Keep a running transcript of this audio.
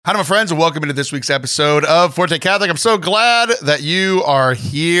Hi, my friends, and welcome into this week's episode of Forte Catholic. I'm so glad that you are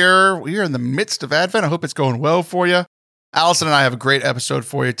here. We are in the midst of Advent. I hope it's going well for you. Allison and I have a great episode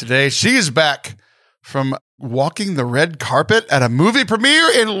for you today. She's back from walking the red carpet at a movie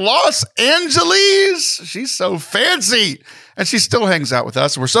premiere in Los Angeles. She's so fancy, and she still hangs out with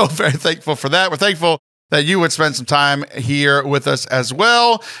us. We're so very thankful for that. We're thankful that you would spend some time here with us as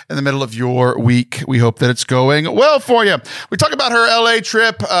well in the middle of your week. We hope that it's going well for you. We talk about her LA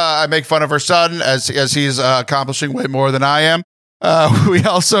trip. I make fun of her son as he's accomplishing way more than I am. We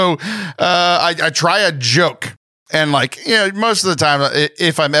also, I try a joke. And most of the time,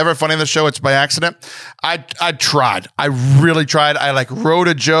 if I'm ever funny on the show, it's by accident. I tried. I really tried. I wrote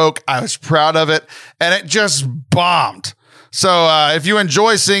a joke. I was proud of it, and it just bombed. So if you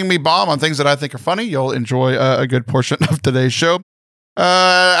enjoy seeing me bomb on things that I think are funny, you'll enjoy a good portion of today's show.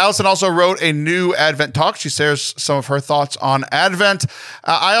 Allison also wrote a new Advent talk. She shares some of her thoughts on Advent.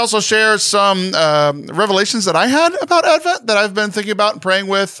 I also share some revelations that I had about Advent that I've been thinking about and praying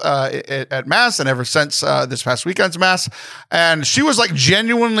with at Mass and ever since this past weekend's Mass. And she was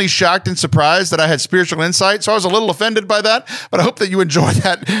genuinely shocked and surprised that I had spiritual insight. So I was a little offended by that, but I hope that you enjoy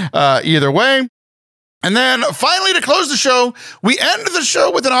that either way. And then finally, to close the show, we end the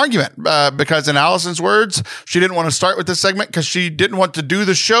show with an argument because in Allison's words, she didn't want to start with this segment because she didn't want to do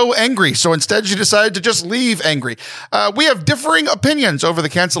the show angry. So instead, she decided to just leave angry. We have differing opinions over the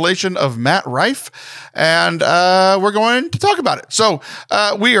cancellation of Matt Rife, and we're going to talk about it. So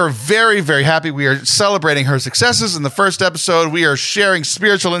we are very, very happy. We are celebrating her successes in the first episode. We are sharing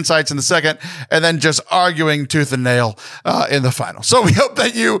spiritual insights in the second, and then just arguing tooth and nail in the final. So we hope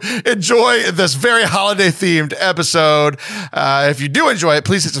that you enjoy this very holiday-themed episode. If you do enjoy it,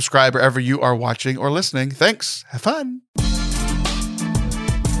 please hit subscribe wherever you are watching or listening. Thanks. Have fun.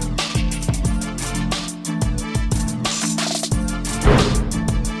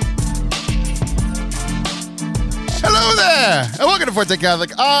 Hello there, and welcome to Forte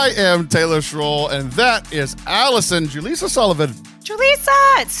Catholic. I am Taylor Schroll, and that is Allison Julissa Sullivan.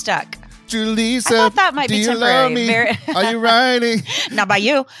 Julissa, it's stuck. Julissa, I thought that might be temporary. Are you writing? Not by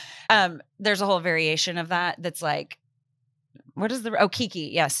you. There's a whole variation of that that's like, what is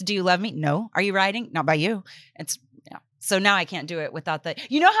Kiki? Yes. Do you love me? No. Are you riding? Not by you. It's yeah. So now I can't do it without the.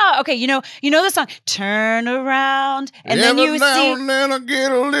 You know how? Okay. You know the song. Turn around, and then you see. And then I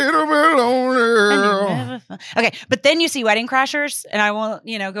get a little bit lonely. Okay, but then you see Wedding Crashers, and I won't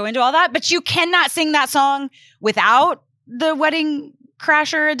go into all that. But you cannot sing that song without the Wedding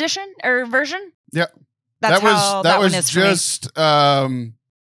Crasher edition or version. Yeah, that was just.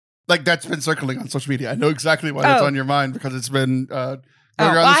 That's been circling on social media. I know exactly why that's on your mind because it's been. I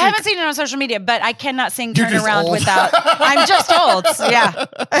haven't seen it on social media, but I cannot sing "Turn Around" without. I'm just old. So yeah.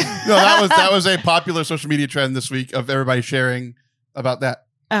 No, that was a popular social media trend this week of everybody sharing about that.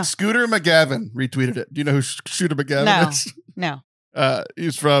 Oh. Scooter McGavin retweeted it. Do you know who Scooter McGavin is? No.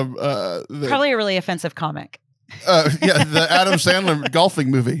 He's from probably a really offensive comic. The Adam Sandler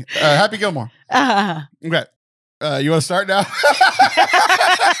golfing movie, Happy Gilmore. Okay. You want to start now?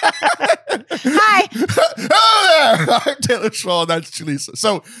 Hi. Hello there. I'm Taylor Schwall, and that's Julissa.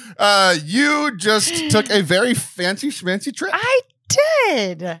 So you just took a very fancy schmancy trip. I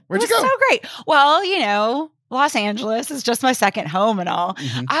did. Where'd you go? So great. Well, Los Angeles is just my second home and all.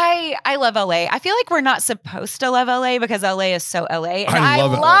 Mm-hmm. I love LA. I feel like we're not supposed to love LA because LA is so LA. And I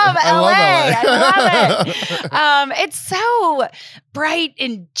love LA. I love it. It's so bright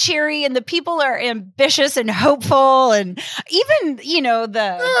and cheery, and the people are ambitious and hopeful, and even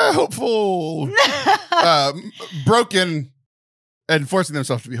hopeful, broken. And forcing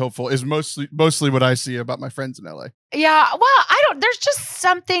themselves to be hopeful is mostly what I see about my friends in LA. Yeah, well, there's just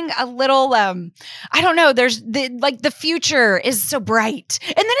something a little, I don't know. There's the future is so bright,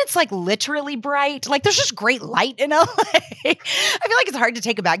 and then it's literally bright. There's just great light in LA. I feel like it's hard to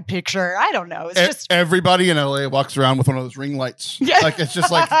take a back picture. I don't know. It's just everybody in LA walks around with one of those ring lights. It's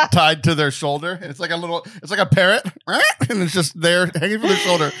just tied to their shoulder. It's like a parrot, and it's just there hanging from their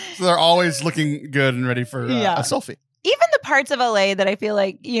shoulder. So they're always looking good and ready for a selfie. Even the parts of LA that I feel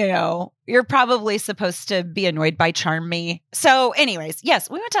like, you're probably supposed to be annoyed by charm me. So anyways,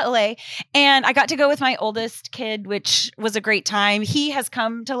 yes, we went to LA and I got to go with my oldest kid, which was a great time. He has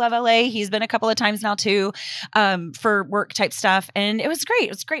come to love LA. He's been a couple of times now too, for work type stuff. And it was great.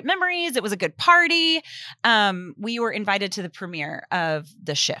 It was great memories. It was a good party. We were invited to the premiere of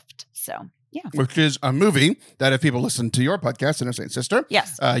The Shift. So yeah. Which is a movie that if people listen to your podcast, Inner Saint Sister,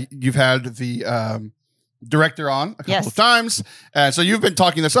 yes, you've had the director on a couple of times. So you've been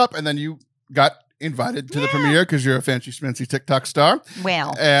talking this up, and then you got invited to the premiere because you're a fancy schmancy TikTok star.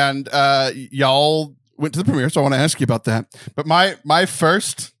 Well. And y'all went to the premiere, so I want to ask you about that. But my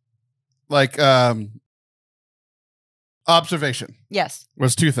first observation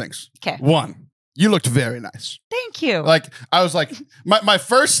was two things. Okay. One, you looked very nice. Thank you. Like, I was like, my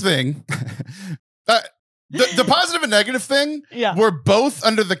first thing, the positive and negative thing were both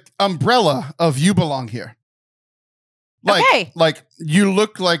under the umbrella of you belong here. Like you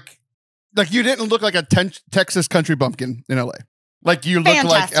look like you didn't look like a Texas country bumpkin in LA. Like you look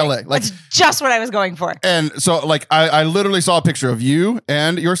like LA. Like, that's just what I was going for. And so like I literally saw a picture of you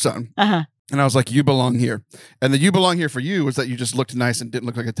and your son. Uh-huh. And I was like, you belong here. And the you belong here for you was that you just looked nice and didn't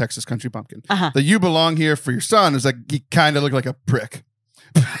look like a Texas country bumpkin. Uh-huh. The you belong here for your son is like he kind of looked like a prick.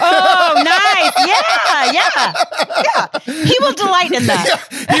 Oh, nice. Yeah. He will delight in that.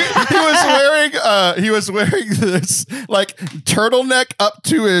 Yeah. He was wearing this like turtleneck up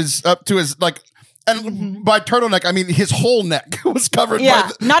to his like, and by turtleneck I mean his whole neck was covered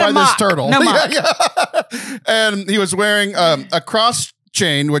by this turtle. No mock. And he was wearing a cross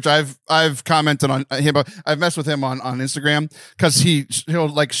chain, which I've commented on him. I've messed with him on Instagram because he'll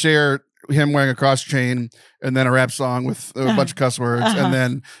like share him wearing a cross chain and then a rap song with a bunch of cuss words and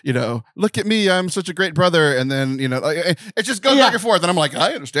then, you know, look at me, I'm such a great brother, and then, you know, it just goes back and forth, and I'm like,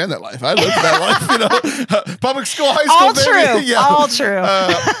 I understand that life, I lived that life, you know. Public school, high school, all baby. All true.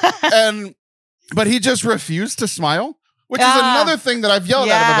 But he just refused to smile, which is another thing that I've yelled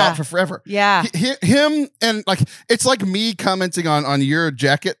at him about for forever. Yeah. Him and like, it's like me commenting on your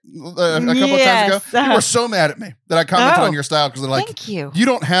jacket a couple of times ago. You were so mad at me that I commented on your style because they're like, thank you. You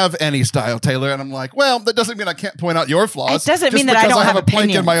don't have any style, Taylor. And I'm like, well, that doesn't mean I can't point out your flaws. It doesn't mean that I don't have a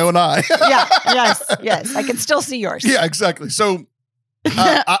plank in my own eye. Yes. I can still see yours. Yeah, exactly. So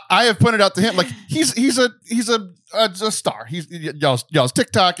I have pointed out to him, like, he's a star. He's y'all's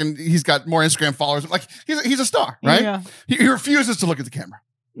TikTok, and he's got more Instagram followers. Like he's a star, right? Yeah. He refuses to look at the camera.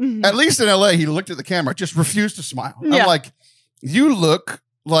 Mm-hmm. At least in LA, he looked at the camera, just refused to smile. Yeah. I'm like, you look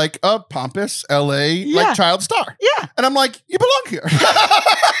like a pompous LA like child star. Yeah. And I'm like, you belong here.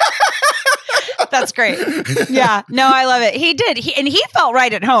 That's great. Yeah. No, I love it. He did. He felt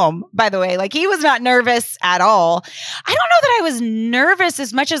right at home, by the way. Like, he was not nervous at all. I don't know that I was nervous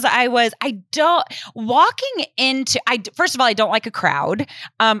as much as I was. First of all, I don't like a crowd.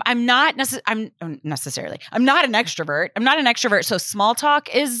 I'm not an extrovert. I'm not an extrovert. So small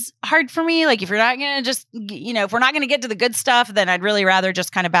talk is hard for me. Like, if you're not going to just, you know, if we're not going to get to the good stuff, then I'd really rather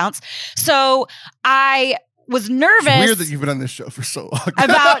just kind of bounce. So I was nervous. It's weird that you've been on this show for so long.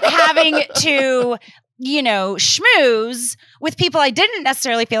 About having to, you know, schmooze with people I didn't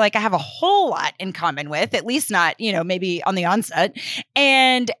necessarily feel like I have a whole lot in common with, at least not, you know, maybe on the onset.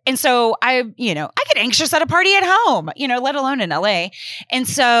 And so I get anxious at a party at home, you know, let alone in LA. And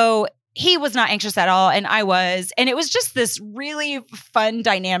so he was not anxious at all, and I was. And it was just this really fun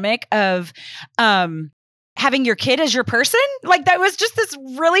dynamic of having your kid as your person. Like, that was just this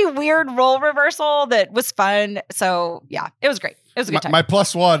really weird role reversal that was fun. So yeah, it was great. It was a good time. My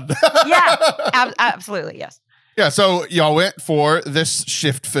plus one. Yeah, absolutely. Yes. Yeah. So y'all went for this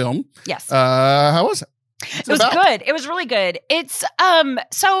shift film. Yes. How was it? It was good. It was really good. It's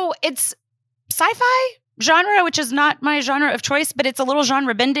so it's sci-fi genre, which is not my genre of choice, but it's a little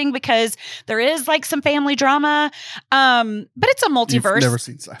genre bending because there is like some family drama. But it's a multiverse. You've never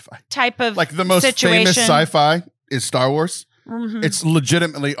seen sci-fi type of like the most famous sci-fi is Star Wars. Mm-hmm. It's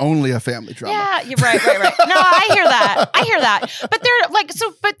legitimately only a family drama. Yeah, you're right. No, I hear that. But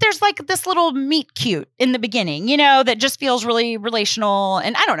there's like this little meet cute in the beginning, you know, that just feels really relational.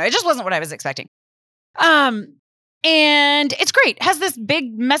 And I don't know, it just wasn't what I was expecting. And it's great. It has this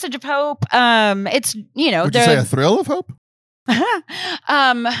big message of hope. It's, you know, would you say a thrill of hope?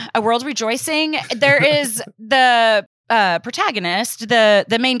 A world rejoicing. There is the protagonist,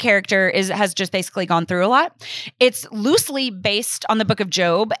 the main character has just basically gone through a lot. It's loosely based on the book of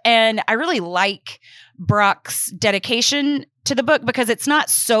Job, and I really like Brock's dedication to the book because it's not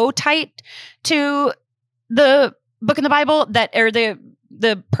so tight to the book in the Bible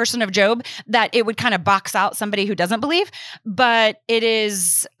the person of Job that it would kind of box out somebody who doesn't believe, but it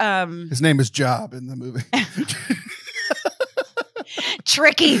is his name is Job in the movie.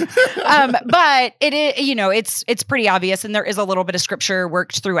 Tricky. But it is, you know, it's pretty obvious, and there is a little bit of scripture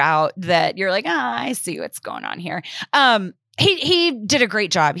worked throughout that you're like, I see what's going on here. He did a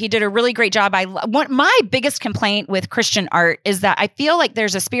great job. He did a really great job. My biggest complaint with Christian art is that I feel like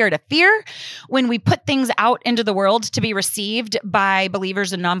there's a spirit of fear when we put things out into the world to be received by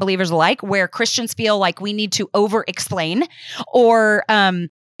believers and non-believers alike, where Christians feel like we need to over-explain or,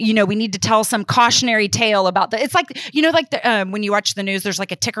 you know, we need to tell some cautionary tale about it's like, you know, like when you watch the news, there's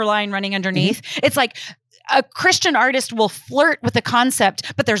like a ticker line running underneath. Mm-hmm. It's like, a Christian artist will flirt with the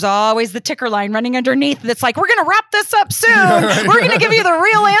concept, but there's always the ticker line running underneath that's like, we're going to wrap this up soon. We're going to give you the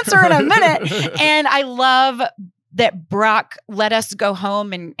real answer in a minute. And I love that Brock let us go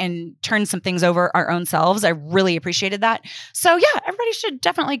home and turn some things over our own selves. I really appreciated that. So yeah, everybody should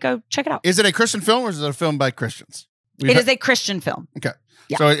definitely go check it out. Is it a Christian film or is it a film by Christians? It is a Christian film. Okay.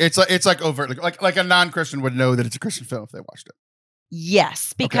 Yeah. So it's like overtly, like a non-Christian would know that it's a Christian film if they watched it.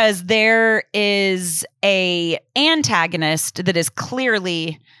 Yes, because there is a antagonist that is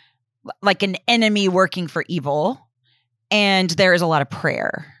clearly like an enemy working for evil, and there is a lot of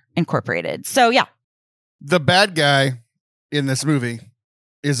prayer incorporated. So yeah. The bad guy in this movie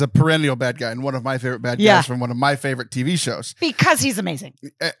is a perennial bad guy and one of my favorite bad guys from one of my favorite TV shows. Because he's amazing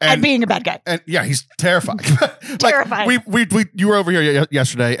at being a bad guy. And yeah, he's terrifying. Terrifying. You were over here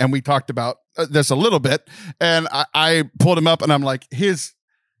yesterday and we talked about this a little bit, and I pulled him up and I'm like,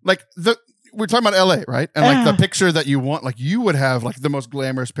 we're talking about LA, right? And like the picture that you want, like you would have like the most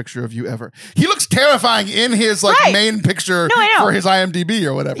glamorous picture of you ever. He looks terrifying in his like main picture for his IMDb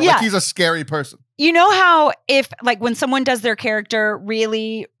or whatever. Yeah. Like he's a scary person. You know how if like when someone does their character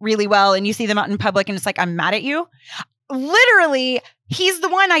really, really well and you see them out in public and it's like, I'm mad at you. Literally, he's the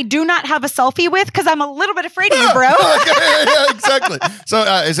one I do not have a selfie with because I'm a little bit afraid of you, bro. yeah, exactly. So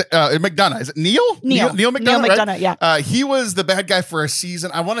is it McDonough? Is it Neil? Neil McDonough, Neil McDonough, right? Yeah. He was the bad guy for a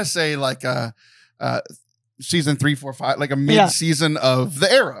season. I want to say like season 3, 4, 5, like a mid-season of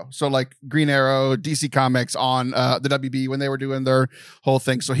The Arrow. So like Green Arrow, DC Comics on the WB when they were doing their whole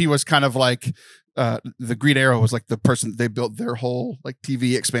thing. So he was kind of like the Green Arrow was like the person that they built their whole like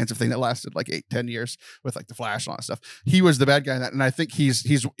TV expansive thing that lasted like 8-10 years with like the Flash and all that stuff. He was the bad guy in that, and I think he's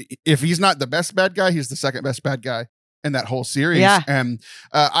if he's not the best bad guy, he's the second best bad guy in that whole series. Yeah. And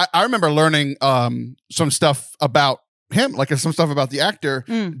I remember learning some stuff about him, like some stuff about the actor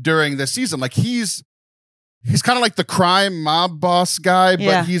during this season. Like he's kind of like the crime mob boss guy,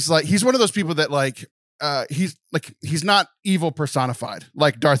 but he's one of those people that like. He's not evil personified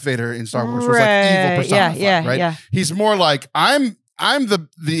like Darth Vader in Star Wars was like evil personified, right? Yeah. He's more like I'm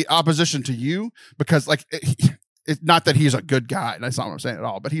the opposition to you because like it's not that he's a good guy. That's not what I'm saying at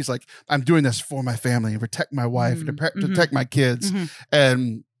all. But he's like, I'm doing this for my family and protect my wife and protect my kids,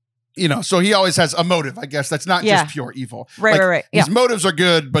 and you know, so he always has a motive. I guess that's not just pure evil. Right. His motives are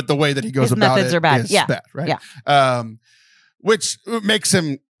good, but the way that he goes his about methods it are bad. is bad, right? Yeah. Which makes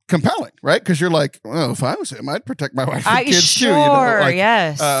him compelling, right? Because you're like, well, if I was him, I'd protect my wife and kids too. You know? Like,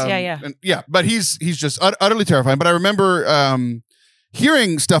 yes. But he's just utterly terrifying. But I remember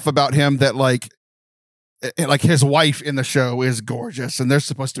hearing stuff about him that like his wife in the show is gorgeous and they're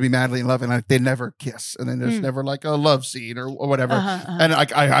supposed to be madly in love and like they never kiss and then there's never like a love scene or whatever. And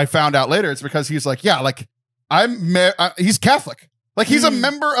like I found out later it's because he's like, he's Catholic. Like he's a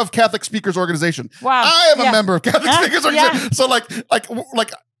member of Catholic Speakers Organization. Wow. I am a member of Catholic Speakers Organization. So like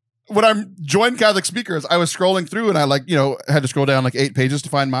when I joined Catholic Speakers, I was scrolling through and I had to scroll down like 8 pages to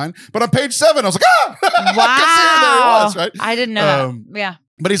find mine. But on page 7, I was like, wow. There he was, right? I didn't know that. Yeah.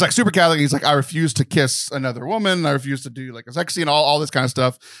 But he's like super Catholic. He's like, I refuse to kiss another woman. I refuse to do like a sex scene, all this kind of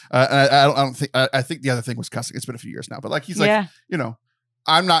stuff. And I don't think, I think the other thing was cussing. It's been a few years now, but like, he's like,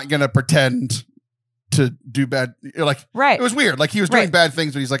 I'm not going to pretend to do bad, like, right. It was weird. Like he was doing bad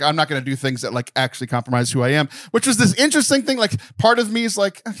things, but he's like, I'm not going to do things that like actually compromise who I am, which was this interesting thing. Like part of me is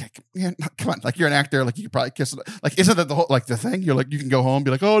like, okay, come on. Like you're an actor. Like you could probably kiss. Like, isn't that the whole, like the thing? You're like, you can go home and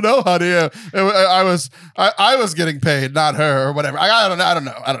be like, oh no, honey. I was getting paid, not her or whatever. I don't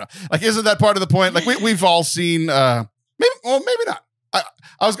know. Like, isn't that part of the point? Like we've all seen, maybe not.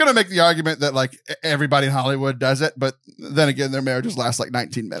 I was going to make the argument that like everybody in Hollywood does it, but then again, their marriages last like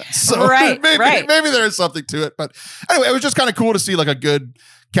 19 minutes. So maybe there is something to it. But anyway, it was just kind of cool to see like a good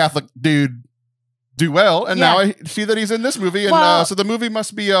Catholic dude do well. And now I see that he's in this movie. And so the movie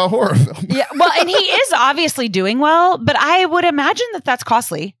must be a horror film. Yeah. Well, and he is obviously doing well, but I would imagine that that's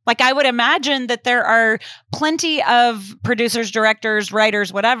costly. Like I would imagine that there are plenty of producers, directors,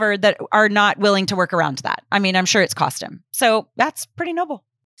 writers, whatever, that are not willing to work around that. I mean, I'm sure it's cost him. So that's pretty noble.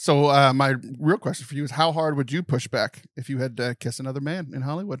 So my real question for you is how hard would you push back if you had to kiss another man in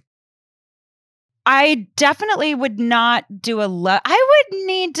Hollywood? I definitely would not do I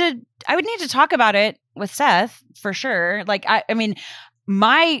would need to talk about it with Seth for sure. Like, I mean,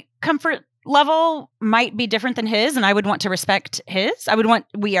 my comfort level might be different than his, and I would want to respect his.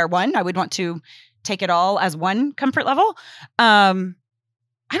 We are one. I would want to take it all as one comfort level.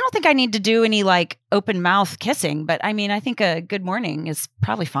 I don't think I need to do any like open mouth kissing, but I mean, I think a good morning is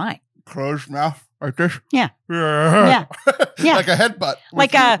probably fine. closed mouth like this. Yeah. Yeah. Yeah. Like a headbutt.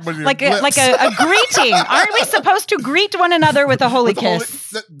 Like a greeting. Aren't we supposed to greet one another with a holy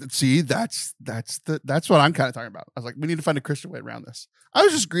kiss? See, that's what I'm kind of talking about. I was like, we need to find a Christian way around this. I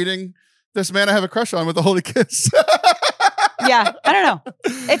was just greeting this man I have a crush on with a holy kiss. Yeah. I don't know.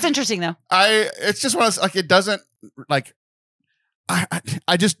 It's interesting though. It's just one of those, like, it doesn't, like,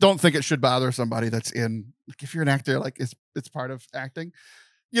 I just don't think it should bother somebody that's in, like, if you're an actor, like, it's part of acting.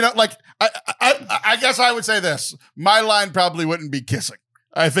 You know, like, I guess I would say this. My line probably wouldn't be kissing.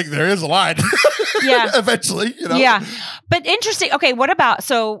 I think there is a line. Yeah. Eventually, you know? Yeah. But interesting. Okay. What about,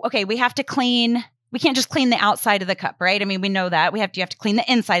 we have to clean, we can't just clean the outside of the cup, right? I mean, we know that. You have to clean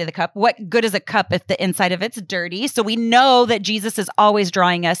the inside of the cup. What good is a cup if the inside of it's dirty? So we know that Jesus is always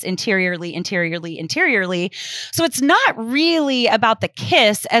drawing us interiorly. So it's not really about the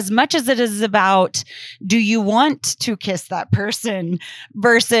kiss as much as it is about, do you want to kiss that person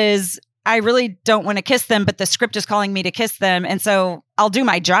versus I really don't want to kiss them, but the script is calling me to kiss them. And so I'll do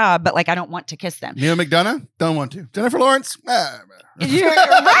my job, but like, I don't want to kiss them. Neil McDonough? Don't want to. Jennifer Lawrence? You're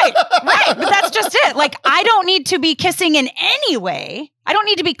right. But that's just it. Like, I don't need to be kissing in any way. I don't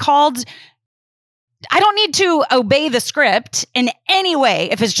need to be called. I don't need to obey the script in any way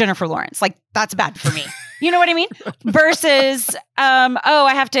if it's Jennifer Lawrence. Like, that's bad for me. You know what I mean? Versus,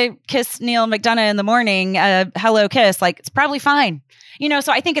 I have to kiss Neil McDonough in the morning. Hello kiss. Like, it's probably fine. You know,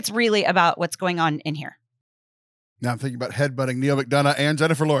 so I think it's really about what's going on in here. Now I'm thinking about headbutting Neil McDonough and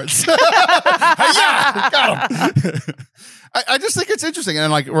Jennifer Lawrence. Yeah, got him. I just think it's interesting.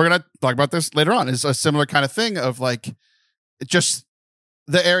 And like, we're going to talk about this later on. It's a similar kind of thing of like, just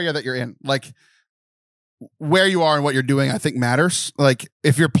the area that you're in. Like, where you are and what you're doing, I think matters. Like,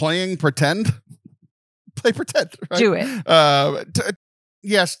 if you're playing pretend, play pretend. Right? Do it.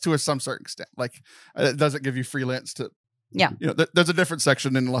 Yes, to some certain extent. Like, it doesn't give you freelance to. Yeah. You know, there's a different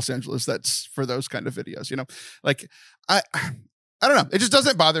section in Los Angeles that's for those kind of videos, you know, like I don't know. It just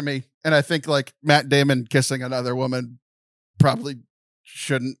doesn't bother me. And I think like Matt Damon kissing another woman probably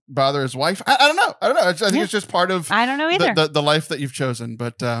shouldn't bother his wife. I don't know. I think it's just part of I don't know either. The life that you've chosen.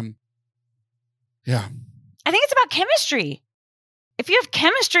 But yeah. I think it's about chemistry. If you have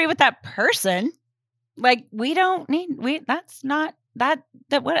chemistry with that person, like that's not that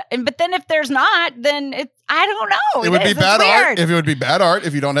what, but then if there's not, then I don't know. It would be bad art if it would be bad art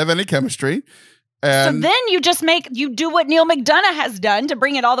if you don't have any chemistry. And so then you do what Neil McDonough has done to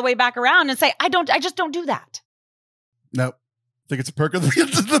bring it all the way back around and say, I just don't do that. Nope. I think it's a perk of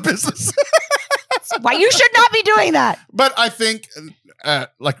the business. That's why you should not be doing that. But I think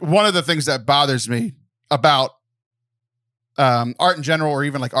like one of the things that bothers me about art in general, or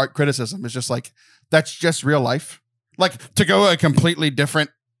even like art criticism, is just like, that's just real life. Like, to go a completely different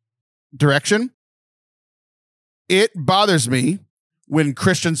direction, it bothers me when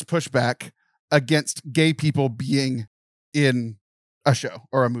Christians push back against gay people being in a show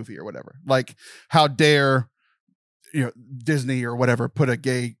or a movie or whatever. Like, how dare, you know, Disney or whatever put a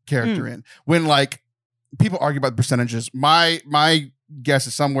gay character in, when like people argue about the percentages. My guess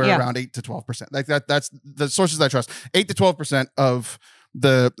is somewhere around 8 to 12%. Like that's the sources that I trust. 8 to 12% of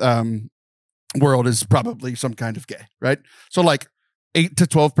the world is probably some kind of gay, right? So like 8 to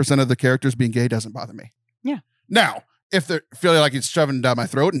 12% of the characters being gay doesn't bother me. Yeah. Now, if they're feeling like it's shoving down my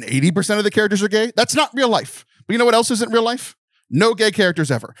throat and 80% of the characters are gay, that's not real life. But you know what else isn't real life? No gay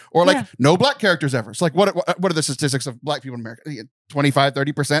characters ever. Or like no black characters ever. It's like, what are the statistics of black people in America? 25,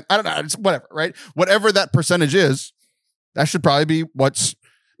 30%? I don't know. It's whatever, right? Whatever that percentage is, that should probably be what's.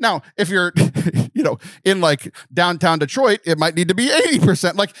 Now, if you're, you know, in like downtown Detroit, it might need to be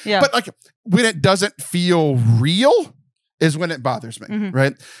 80%. Like, but like when it doesn't feel real is when it bothers me,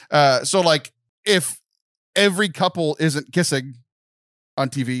 right? So like if every couple isn't kissing on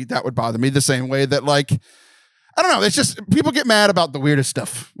TV, that would bother me the same way that like, I don't know. It's just people get mad about the weirdest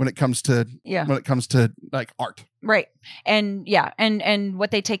stuff when it comes to like art. Right. And and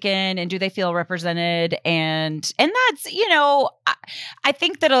what they take in, and do they feel represented? And that's, you know, I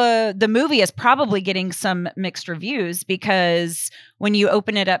think that the movie is probably getting some mixed reviews, because when you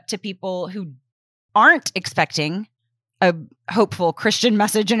open it up to people who aren't expecting a hopeful Christian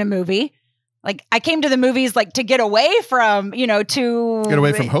message in a movie, like I came to the movies like to get away from, you know, to get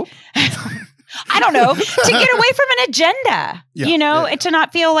away from hope. I don't know, to get away from an agenda, you know, and to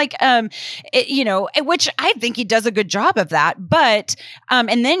not feel like, you know, which I think he does a good job of that. But,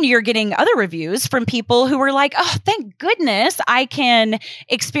 and then you're getting other reviews from people who were like, oh, thank goodness I can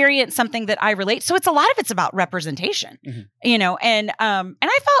experience something that I relate. So a lot of it's about representation, you know, and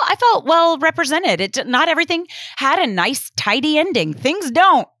I felt well represented. Not everything had a nice, tidy ending. Things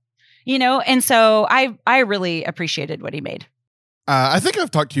don't, you know, and so I really appreciated what he made. I think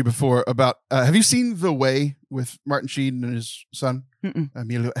I've talked to you before about, have you seen The Way with Martin Sheen and his son,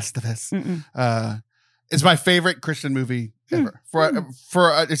 Emilio Estevez? It's my favorite Christian movie ever.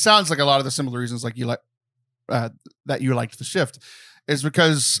 It sounds like a lot of the similar reasons like you like that you liked The Shift is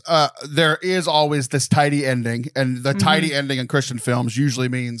because there is always this tidy ending, and the tidy ending in Christian films usually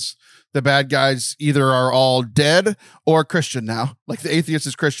means the bad guys either are all dead or Christian now. Like the atheist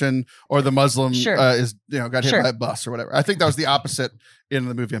is Christian or the Muslim is got hit by a bus or whatever. I think that was the opposite in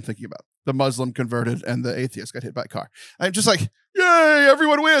the movie I'm thinking about. The Muslim converted and the atheist got hit by a car. I'm just like, yay,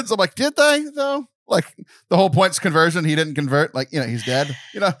 everyone wins. I'm like, did they though? Like the whole point's conversion. He didn't convert. Like, he's dead.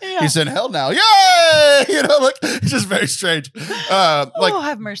 He's in hell now. Yay! Like it's just very strange.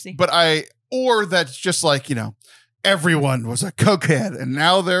 Have mercy. But or that's just like, everyone was a cokehead and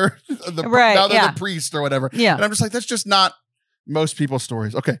now they're the priest or whatever. Yeah. And I'm just like, that's just not most people's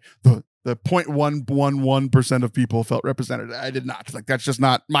stories. Okay. The 0.111% of people felt represented. I did not. Like, that's just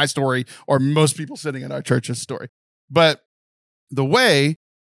not my story or most people sitting in our church's story. But The Way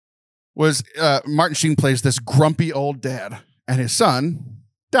was Martin Sheen plays this grumpy old dad and his son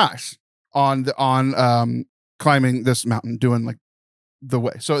dies on climbing this mountain doing like the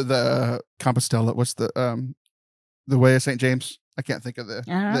way. So the Compostela, what's the Way of St. James? I can't think of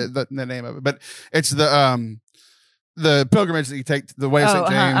the name of it, but it's the pilgrimage that you take, the Way of St.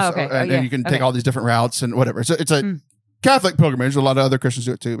 James, and you can take all these different routes and whatever. So it's a Catholic pilgrimage. A lot of other Christians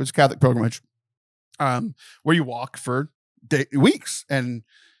do it too, but it's a Catholic pilgrimage where you walk for weeks. And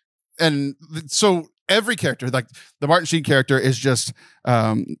so every character, like the Martin Sheen character is just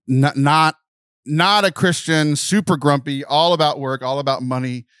not a Christian, super grumpy, all about work, all about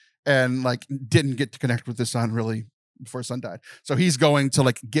money, and like didn't get to connect with his son really before his son died. So he's going to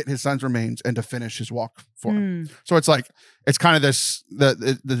like get his son's remains and to finish his walk for him. So it's like, it's kind of this,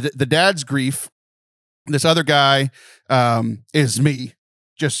 the dad's grief. This other guy is me,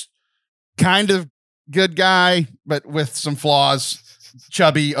 just kind of good guy, but with some flaws,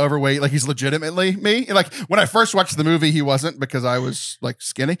 chubby, overweight. Like he's legitimately me. Like when I first watched the movie, he wasn't because I was like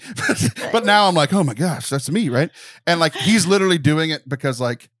skinny, but now I'm like, oh my gosh, that's me. Right. And like, he's literally doing it because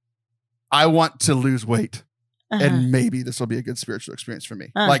like, I want to lose weight. And maybe this will be a good spiritual experience for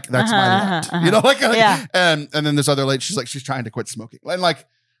me. Like that's my light, and then this other lady, she's trying to quit smoking. And like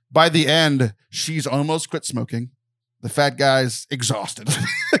by the end, she's almost quit smoking. The fat guy's exhausted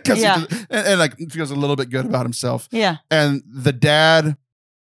because he and like feels a little bit good about himself. Yeah. And the dad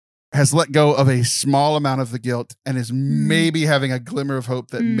has let go of a small amount of the guilt and is maybe having a glimmer of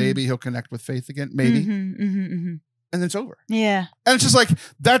hope that maybe he'll connect with faith again. Maybe. And then it's over. Yeah. And it's just like,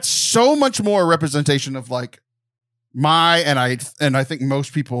 that's so much more a representation of like and I think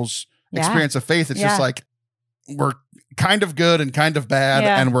most people's experience of faith. It's just like, we're kind of good and kind of bad,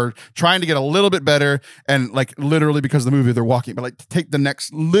 and we're trying to get a little bit better, and like literally because of the movie they're walking, but like take the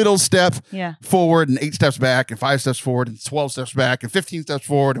next little step forward and 8 steps back and 5 steps forward and 12 steps back and 15 steps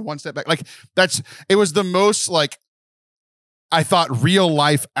forward and 1 step back. Like it was the most like, I thought real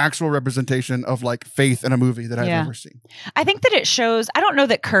life actual representation of like faith in a movie that I've ever seen. I think that it shows, I don't know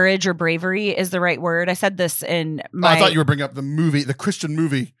that courage or bravery is the right word. I said this in my... I thought you were bringing up the Christian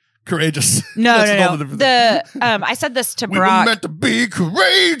movie, Courageous. No. I said this to Brock. We were meant to be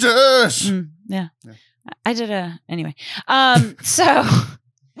courageous. I did anyway. So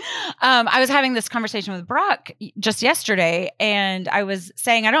I was having this conversation with Brock just yesterday, and I was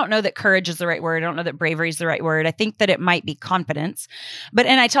saying, I don't know that courage is the right word. I don't know that bravery is the right word. I think that it might be confidence.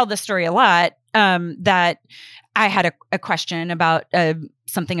 And I tell this story a lot, that I had a question about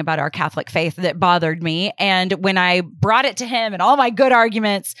something about our Catholic faith that bothered me. And when I brought it to him and all my good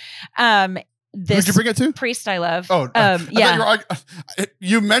arguments, this Who'd you bring it to? priest I love.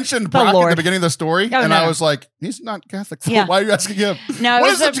 You mentioned Brock at the beginning of the story, I was like, he's not Catholic. Why are you asking him? No,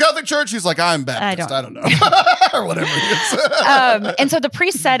 what is the Catholic Church? He's like, I'm Baptist. I don't know. Or whatever it is. And so the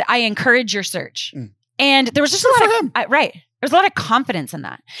priest said, I encourage your search. And there was just a lot of, there's a lot of confidence in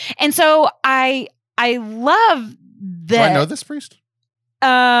that. And so I love that. Do I know this priest?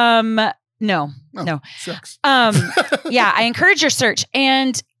 No. Shucks. I encourage your search.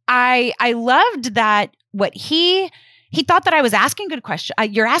 And I loved that what he thought that I was asking good questions.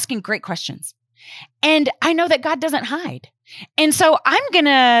 You're asking great questions. And I know that God doesn't hide. And so I'm going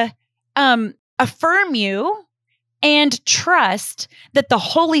to affirm you and trust that the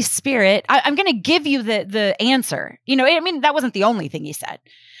Holy Spirit, I'm going to give you the answer. That wasn't the only thing he said,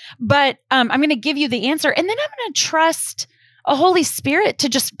 but I'm going to give you the answer. And then I'm going to trust a Holy Spirit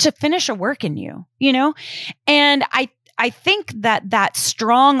to finish a work in you, And I think that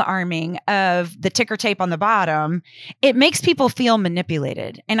strong arming of the ticker tape on the bottom, it makes people feel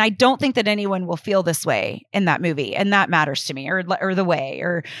manipulated. And I don't think that anyone will feel this way in that movie. And that matters to me, or the way,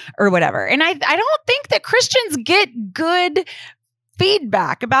 or whatever. And I don't think that Christians get good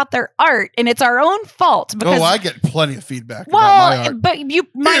feedback about their art, and it's our own fault. Because, I get plenty of feedback about my art. But you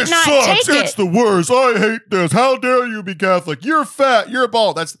might not sucks. take it. It's the worst. I hate this. How dare you be Catholic? You're fat. You're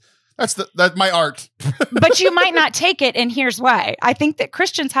bald. That's my art. But you might not take it, and here's why. I think that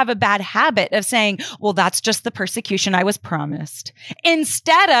Christians have a bad habit of saying, well, that's just the persecution I was promised.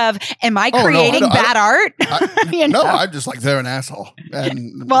 Instead of, am I creating bad art? No, I'm just like, they're an asshole.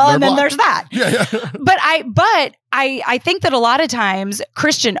 And then there's that. Yeah. But I think that a lot of times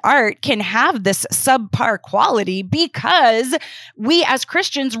Christian art can have this subpar quality because we as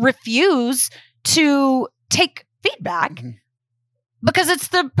Christians refuse to take feedback. Mm-hmm. Because it's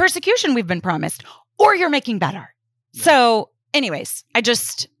the persecution we've been promised, or you're making bad art. Yeah. So anyways, I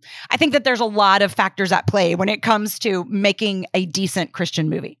think that there's a lot of factors at play when it comes to making a decent Christian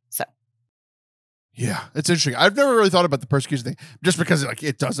movie. So. Yeah, it's interesting. I've never really thought about the persecution thing just because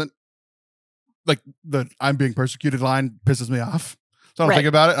it doesn't, like the I'm being persecuted line pisses me off. So I don't think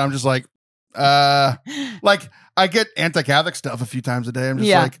about it. I'm just like, like I get anti-Catholic stuff a few times a day. I'm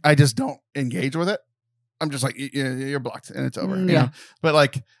just like, I just don't engage with it. I'm just like, you're blocked and it's over. You know? But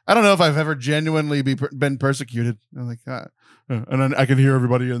like, I don't know if I've ever genuinely been persecuted. I'm like, and then I can hear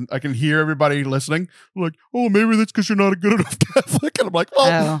everybody, and I can hear everybody listening. I'm like, oh, maybe that's because you're not a good enough Catholic. And I'm like,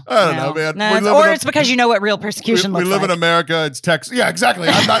 well, I don't know, man. No, it's because you know what real persecution looks like. We live in America. It's Texas. Yeah, exactly.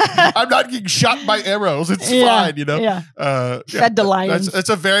 I'm not getting shot by arrows. It's fine, you know. Yeah. Fed to lions. It's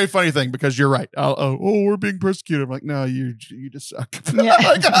a very funny thing because you're right. We're being persecuted. I'm like, no, you just suck. Yeah.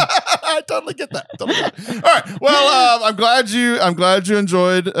 Like, I totally get that. All right. Well, I'm glad you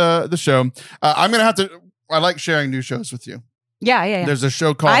enjoyed the show. I'm gonna have to. I like sharing new shows with you. Yeah. There's a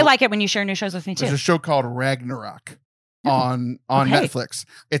show called. I like it when you share new shows with me too. There's a show called Ragnarok on Netflix.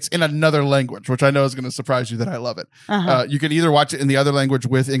 It's in another language, which I know is going to surprise you that I love it. You can either watch it in the other language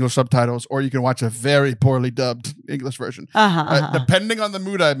with English subtitles, or you can watch a very poorly dubbed English version. Depending on the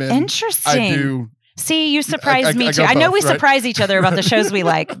mood I'm in. Interesting. I do. See, you surprised me too. I know we surprise each other about the shows we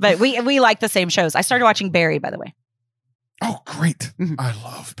like, but we like the same shows. I started watching Barry, by the way. Oh, great. I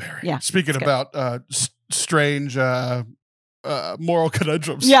love Barry. Yeah. Speaking about strange moral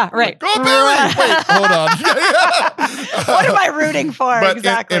conundrums. Yeah, right. Like, go Barry! Wait, hold on. What am I rooting for? But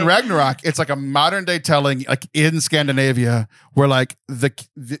exactly. In Ragnarok, it's like a modern day telling, like in Scandinavia, where like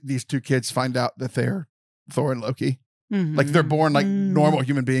these two kids find out that they're Thor and Loki. Mm-hmm. Like they're born like normal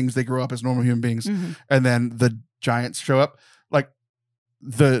human beings. They grow up as normal human beings. Mm-hmm. And then the giants show up. Like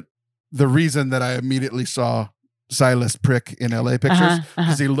the reason that I immediately saw Silas Prick in LA pictures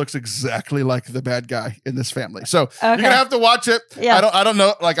because he looks exactly like the bad guy in this family. So you're gonna have to watch it. Yeah. I don't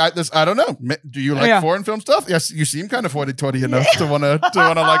know. Like I don't know. Do you like foreign film stuff? Yes, you seem kind of hoity-toity enough to want to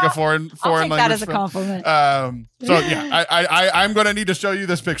like a foreign I'll take language. That as a compliment. So yeah, I'm gonna need to show you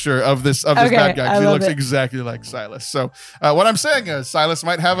this picture of this bad guy because he looks exactly like Silas. So what I'm saying is Silas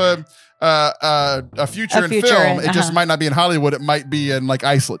might have a future in film. It just might not be in Hollywood. It might be in like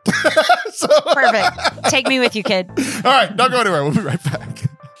Iceland. Perfect. Take me with you, kid. All right, don't go anywhere. We'll be right back.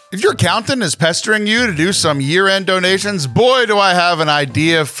 If your accountant is pestering you to do some year-end donations, boy, do I have an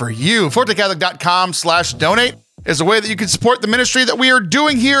idea for you. ForteCatholic.com/donate is a way that you can support the ministry that we are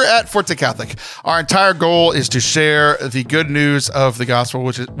doing here at Forte Catholic. Our entire goal is to share the good news of the gospel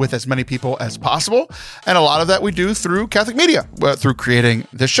with as many people as possible. And a lot of that we do through Catholic media, through creating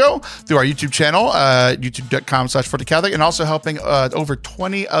this show, through our YouTube channel, youtube.com/Forte Catholic, and also helping over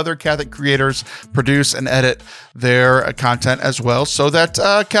 20 other Catholic creators produce and edit their content as well, so that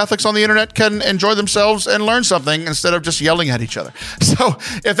Catholics on the internet can enjoy themselves and learn something instead of just yelling at each other. So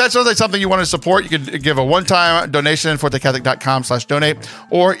if that's something you want to support, you can give a one-time donation, ForteCatholic.com/donate,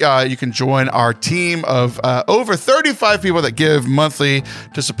 or you can join our team of over 35 people that give monthly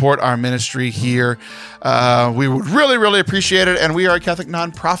to support our ministry here. We would really, really appreciate it. And we are a Catholic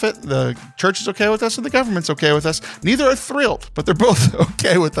nonprofit. The church is okay with us and the government's okay with us. Neither are thrilled, but they're both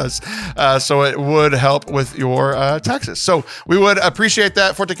okay with us. So it would help with your taxes. So we would appreciate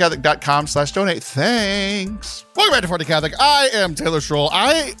that. ForteCatholic.com/donate. Thanks. Welcome back to Forte Catholic. I am Taylor Schroll.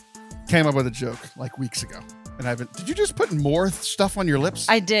 I came up with a joke like weeks ago. And did you just put more stuff on your lips?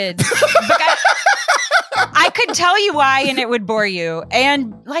 I did. But I could tell you why and it would bore you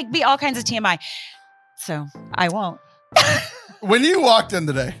and like be all kinds of TMI. So I won't. When you walked in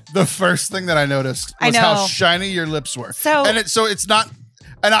today, the first thing that I noticed was how shiny your lips were. So it's not,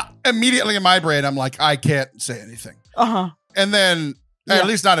 and immediately in my brain, I'm like, I can't say anything. And then At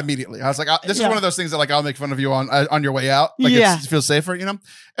least not immediately. I was like, this is one of those things that like I'll make fun of you on your way out. Like it feels safer, you know?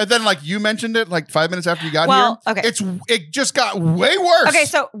 And then like you mentioned it like 5 minutes after you got here. Okay. It just got way worse. Okay,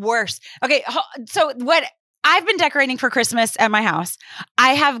 so worse. Okay, so what I've been decorating for Christmas at my house.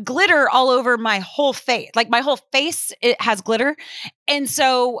 I have glitter all over my whole face. Like my whole face, it has glitter. And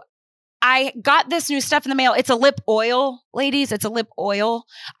so I got this new stuff in the mail. It's a lip oil, ladies. It's a lip oil.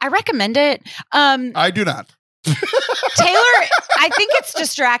 I recommend it. I do not. Taylor, I think it's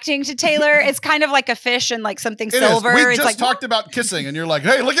distracting to Taylor. It's kind of like a fish and like something silver. We it's just like, talked about kissing and you're like,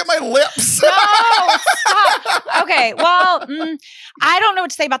 hey, look at my lips. No, stop. Okay, well, I don't know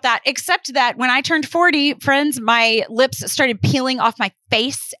what to say about that, except that when I turned 40, friends, my lips started peeling off my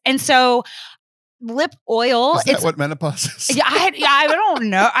face. And so lip oil. Is that what menopause is? Yeah, I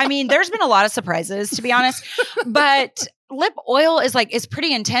don't know. I mean, there's been a lot of surprises, to be honest. But lip oil is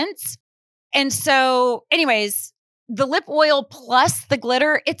pretty intense. And so, anyways, the lip oil plus the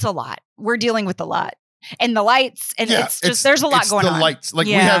glitter, it's a lot. We're dealing with a lot. And the lights, and there's a lot going on. The lights. Like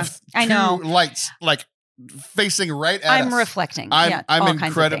we have two lights, like facing right at us. I'm reflecting. I'm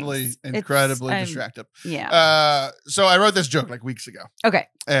incredibly distracted. Yeah. So I wrote this joke like weeks ago. Okay.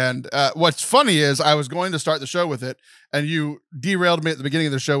 And what's funny is I was going to start the show with it, and you derailed me at the beginning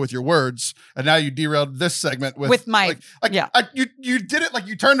of the show with your words, and now you derailed this segment with my you did it like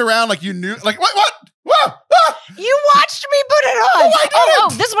you turned around like you knew like what? Whoa! Ah! You watched me put it on. No, I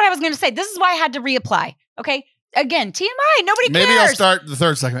didn't. This is what I was going to say. This is why I had to reapply. Okay. Again, TMI. Nobody cares. Maybe I'll start the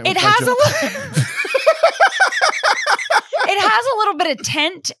third segment. It has it has a little bit of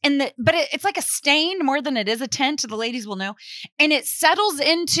tint but it's like a stain more than it is a tint. The ladies will know. And it settles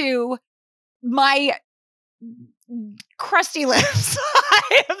into my crusty lips.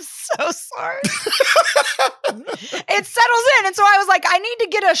 I am so sorry. It settles in. And so I was like, I need to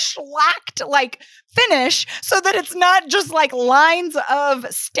get a shellacked like finish so that it's not just like lines of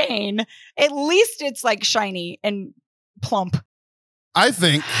stain. At least it's like shiny and plump. I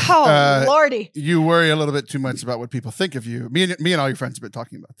think Lordy. You worry a little bit too much about what people think of you. Me and all your friends have been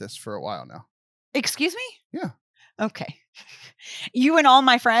talking about this for a while now. Excuse me? Yeah. Okay. You and all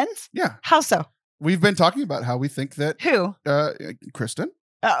my friends? Yeah. How so? We've been talking about how we think that who? Kristen.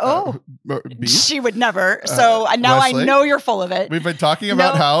 She would never. So now Wesley. I know you're full of it. We've been talking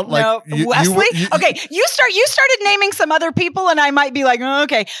about how like Wesley. Okay, you started naming some other people, and I might be like, oh,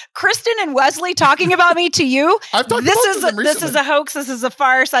 okay, Kristen and Wesley talking about me to you. I've talked this about them recently. This is a hoax. This is a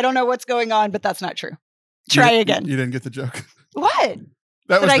farce. I don't know what's going on, but that's not true. Try again. You didn't get the joke. What?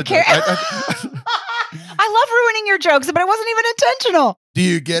 That was I care. I love ruining your jokes, but it wasn't even intentional. Do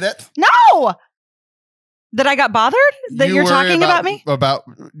you get it? No. That I got bothered? That you're talking about me?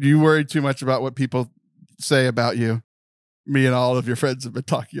 You worry too much about what people say about you. Me and all of your friends have been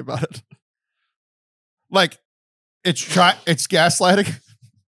talking about it. Like, it's gaslighting.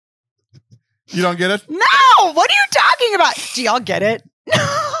 You don't get it? No! What are you talking about? Do y'all get it? No.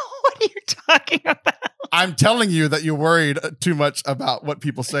 What are you talking about? I'm telling you that you're worried too much about what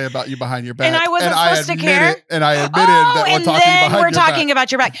people say about you behind your back. And I wasn't supposed to care? And I admitted that we're talking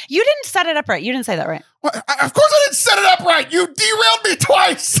about your back. You didn't set it up right. You didn't say that right. Well, of course I didn't set it up right. You derailed me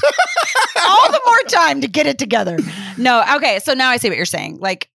twice. All the more time to get it together. No. Okay. So now I see what you're saying.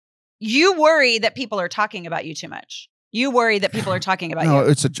 Like, you worry that people are talking about you too much. You worry that people are talking about you. No,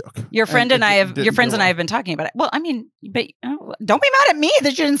 it's a joke. Your friends and I have been talking about it. Well, I mean, but don't be mad at me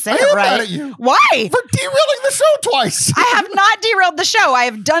that you didn't say it right. Mad at you. Why? For derailing the show twice. I have not derailed the show. I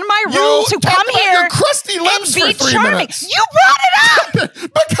have done my rule to come here your crusty lips and be for 3 charming. minutes. You brought it up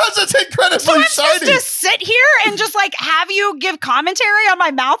because it's incredibly so I'm shiny. supposed to sit here and just like have you give commentary on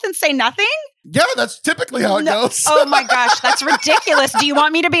my mouth and say nothing? Yeah, that's typically how it goes. Oh my gosh, that's ridiculous. Do you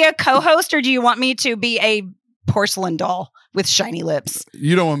want me to be a co-host or do you want me to be a porcelain doll with shiny lips?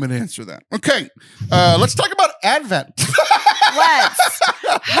 You don't want me to answer that. Okay. Let's talk about Advent. Let's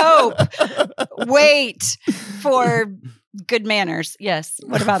hope. Wait for good manners. Yes.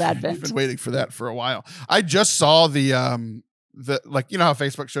 What about Advent? I've been waiting for that for a while. I just saw the like, you know how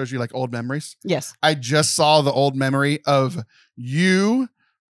Facebook shows you like old memories? Yes. I just saw the old memory of you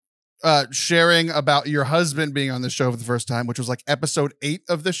sharing about your husband being on the show for the first time, which was like episode 8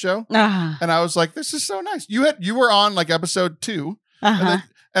 of the show. And I was like, this is so nice. You were on like episode 2 and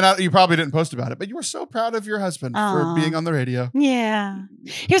you probably didn't post about it, but you were so proud of your husband for being on the radio. Yeah.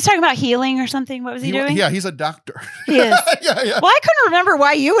 He was talking about healing or something. What was he doing? Yeah. He's a doctor. He is. Yeah. Well, I couldn't remember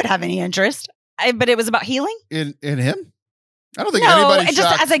why you would have any interest, but it was about healing in him. I don't think anybody's just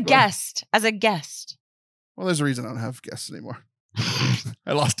shocked, as a guest. Well, there's a reason I don't have guests anymore.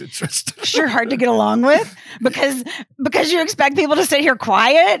 I lost interest. Sure hard to get along with because you expect people to sit here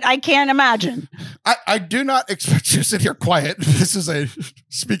quiet. I can't imagine. I do not expect you to sit here quiet. This is a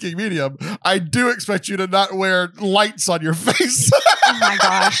speaking medium. I do expect you to not wear lights on your face. Oh my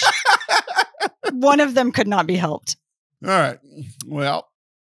gosh. One of them could not be helped. All right. Well,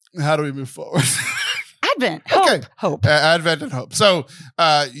 how do we move forward? Advent. Hope. Okay. Hope. Advent and hope. So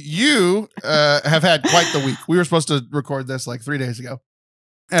you have had quite the week. We were supposed to record this like 3 days ago.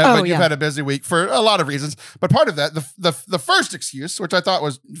 But you've had a busy week for a lot of reasons. But part of that, the first excuse, which I thought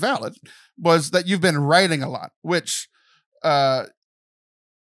was valid, was that you've been writing a lot, which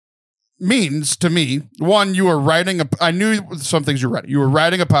means to me, one, you were writing I knew some things you were writing. You were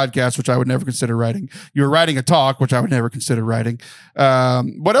writing a podcast, which I would never consider writing. You were writing a talk, which I would never consider writing.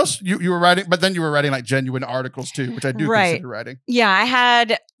 What else? You were writing, but then you were writing like genuine articles too, which I do consider writing. Yeah,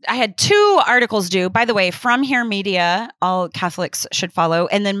 I had 2 articles due. By the way, From Here Media, all Catholics should follow,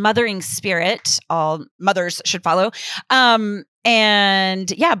 and then Mothering Spirit, all mothers should follow. And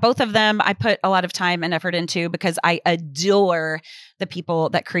yeah, both of them I put a lot of time and effort into because I adore the people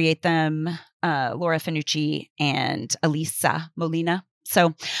that create them, Laura Finucci and Elisa Molina.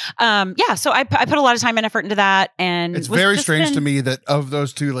 So, so I put a lot of time and effort into that. And it's very strange to me that of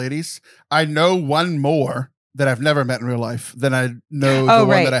those 2 ladies, I know one more that I've never met in real life than I know the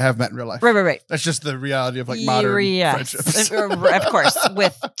one that I have met in real life. Right. That's just the reality of like modern friendships. Of course,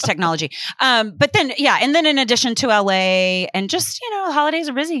 with technology. But then, and then in addition to LA and just, the holidays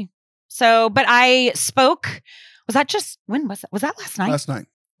are busy. So, but I spoke, when was that? Was that last night? Last night.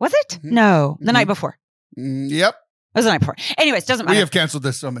 Was it? Mm-hmm. No, the night before. Yep. It was the night before. Anyways, doesn't matter. We have canceled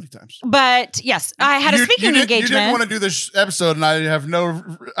this so many times. But yes, I had a speaking engagement. You didn't want to do this episode and I have no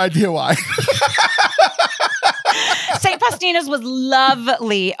idea why. St. Faustina's was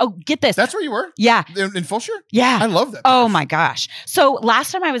lovely. Oh, get this. That's where you were? Yeah. In Fulshire? Yeah. I love that. Oh my gosh. So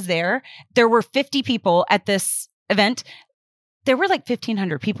last time I was there were 50 people at this event. There were like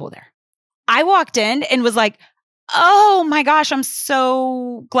 1,500 people there. I walked in and was like, oh my gosh, I'm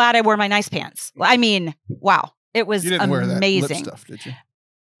so glad I wore my nice pants. I mean, wow. It was amazing. You didn't wear that lip stuff, did you?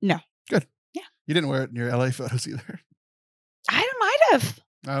 No. Good. Yeah. You didn't wear it in your LA photos either. I might have.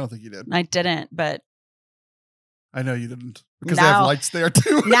 I don't think you did. I didn't, but I know you didn't because they have lights there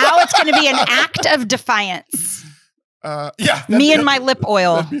too. Now it's going to be an act of defiance. Yeah. Me and my lip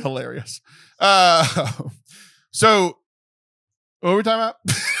oil. That'd be hilarious. So what were we talking about?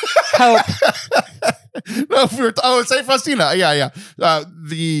 Hope. No, St. Faustina. Yeah.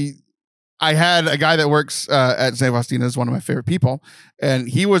 I had a guy that works at St. Faustina, is one of my favorite people, and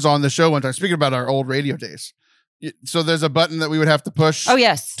he was on the show one time speaking about our old radio days. So there's a button that we would have to push. Oh,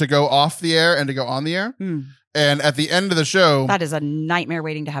 yes. To go off the air and to go on the air. And at the end of the show, that is a nightmare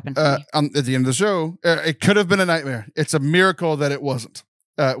waiting to happen for me. At the end of the show, it could have been a nightmare. It's a miracle that it wasn't.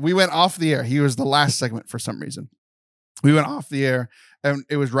 We went off the air. He was the last segment for some reason. We went off the air, and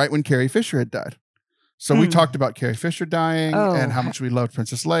it was right when Carrie Fisher had died. So we talked about Carrie Fisher dying and how much we loved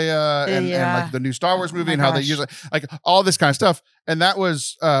Princess Leia and like the new Star Wars movie and how they use like all this kind of stuff. And that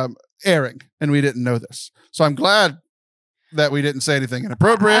was airing, and we didn't know this. So I'm glad that we didn't say anything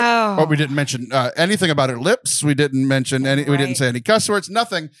inappropriate, or we didn't mention anything about her lips. We didn't mention any. We didn't say any cuss words.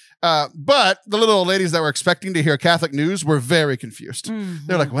 Nothing. But the little old ladies that were expecting to hear Catholic news were very confused. Mm-hmm.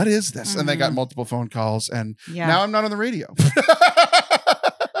 They're like, "What is this?" And they got multiple phone calls, and now I'm not on the radio.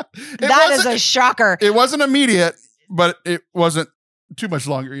 That is a shocker. It wasn't immediate, but it wasn't too much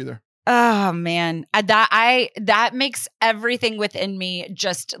longer either. Oh man, that makes everything within me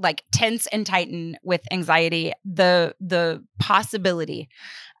just like tense and tighten with anxiety. The possibility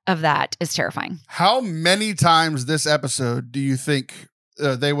of that is terrifying. How many times this episode do you think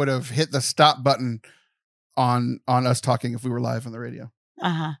they would have hit the stop button on us talking if we were live on the radio?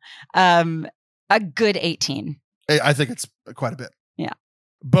 A good 18. I think it's quite a bit. Yeah.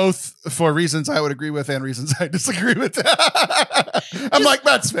 Both for reasons I would agree with and reasons I disagree with. I'm like,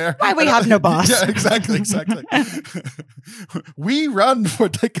 that's fair. Why we have no boss. Yeah, exactly. We run for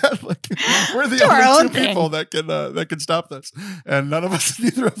the Catholic. We're the only two people that can stop this, and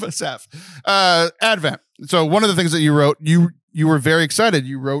neither of us have. Advent. So one of the things that you wrote, you were very excited.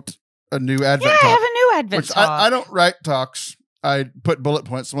 You wrote a new Advent talk. I have a new Advent talk. I don't write talks. I put bullet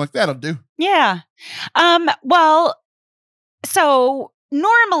points. I'm like, that'll do. Yeah. Well, so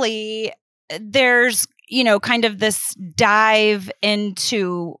normally there's, kind of this dive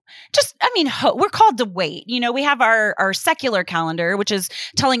into we're called to wait. We have our secular calendar, which is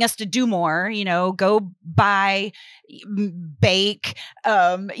telling us to do more, go buy, bake,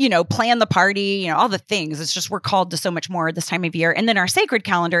 plan the party, all the things. It's just we're called to so much more this time of year. And then our sacred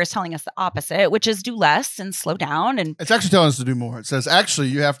calendar is telling us the opposite, which is do less and slow down. And it's actually telling us to do more. It says, actually,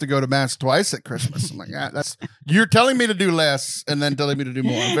 you have to go to mass twice at Christmas. I'm like, yeah, you're telling me to do less and then telling me to do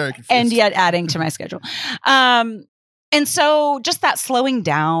more. I'm very confused. And yet adding to my schedule. And so just that slowing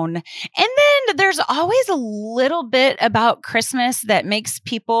down. And then there's always a little bit about Christmas that makes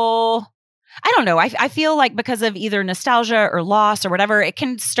people, I don't know. I feel like because of either nostalgia or loss or whatever, it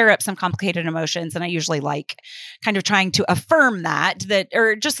can stir up some complicated emotions. And I usually like kind of trying to affirm that,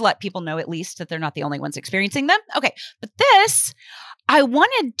 or just let people know at least that they're not the only ones experiencing them. Okay. But this, I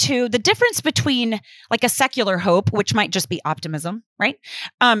wanted to, the difference between like a secular hope, which might just be optimism, right?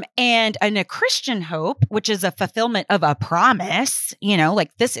 And a Christian hope, which is a fulfillment of a promise,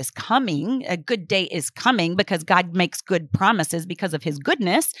 like this is coming, a good day is coming because God makes good promises because of his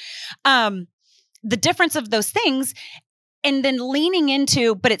goodness. The difference of those things, and then leaning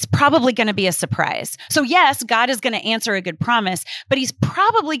into, but it's probably going to be a surprise. So yes, God is going to answer a good promise, but he's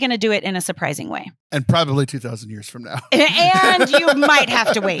probably going to do it in a surprising way. And probably 2,000 years from now. And you might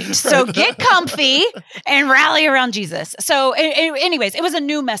have to wait. So get comfy and rally around Jesus. So anyways, it was a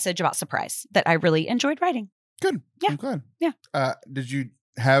new message about surprise that I really enjoyed writing. Good. Yeah. I'm glad. Yeah. Did you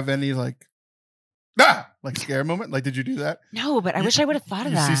have any scare moment? Like, did you do that? No, but I wish I would have thought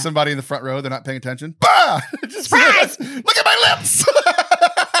of that. You see somebody in the front row, they're not paying attention. Bah! Surprise! Look at my lips!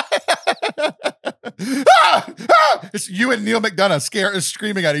 It's you and Neil McDonough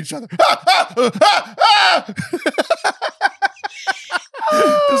screaming at each other. Just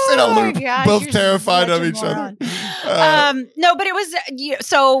in a loop, gosh, both terrified of each other. No, but it was,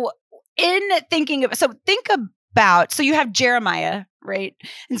 so in thinking of, think about, so you have Jeremiah, right?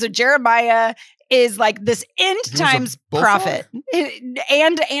 And so Jeremiah is like this end times prophet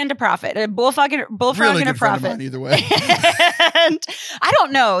and a prophet, a bullfrog really and a prophet. Either way. And I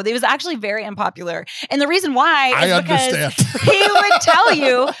don't know. It was actually very unpopular. And the reason why is because he would tell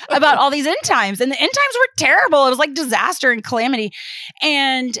you about all these end times, and the end times were terrible. It was like disaster and calamity.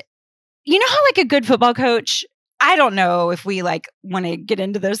 And you know how like a good football coach, I don't know if we like want to get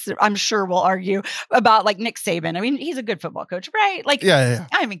into this. I'm sure we'll argue about like Nick Saban. I mean, he's a good football coach, right? Like, yeah.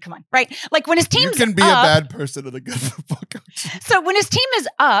 I mean, come on, right? Like when his team's you can be up, a bad person and a good football coach. So when his team is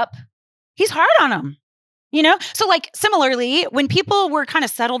up, he's hard on them. So like similarly, when people were kind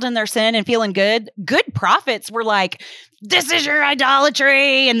of settled in their sin and feeling good prophets were like, this is your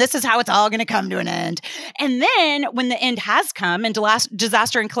idolatry and this is how it's all going to come to an end. And then when the end has come and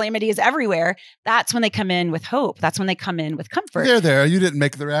disaster and calamity is everywhere, that's when they come in with hope. That's when they come in with comfort. They're there. You didn't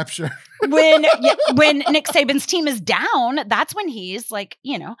make the rapture. when Nick Saban's team is down, that's when he's like,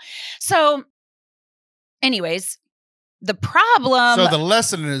 So anyways, the problem. So the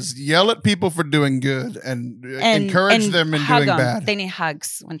lesson is yell at people for doing good and encourage them in doing bad. They need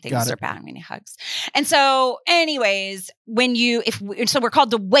hugs when things are bad. We need hugs. And so anyways, so we're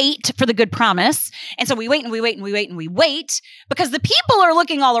called to wait for the good promise. And so we wait and we wait and we wait and we wait because the people are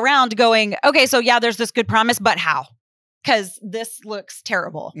looking all around going, okay, so yeah, there's this good promise, but how? Because this looks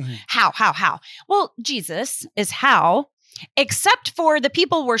terrible. Mm-hmm. How? Well, Jesus is how, except for the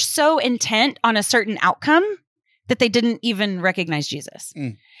people were so intent on a certain outcome that they didn't even recognize Jesus.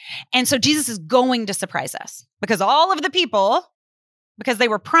 Mm. And so Jesus is going to surprise us because all of the people, because they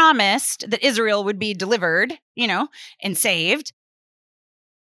were promised that Israel would be delivered, and saved,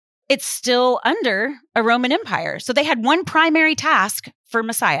 it's still under a Roman Empire. So they had one primary task for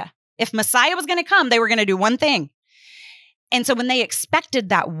Messiah. If Messiah was going to come, they were going to do one thing. And so when they expected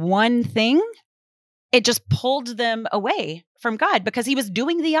that one thing, it just pulled them away from God because he was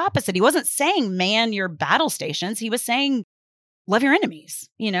doing the opposite. He wasn't saying, man your battle stations. He was saying, love your enemies.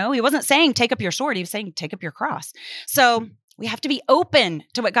 He wasn't saying, take up your sword. He was saying, take up your cross. So we have to be open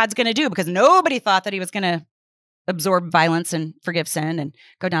to what God's going to do because nobody thought that he was going to absorb violence and forgive sin and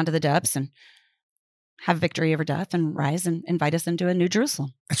go down to the depths and have victory over death and rise and invite us into a new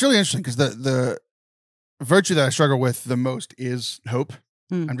Jerusalem. It's really interesting because the virtue that I struggle with the most is hope.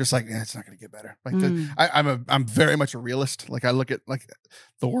 I'm just like, it's not going to get better. Like I'm very much a realist. Like I look at like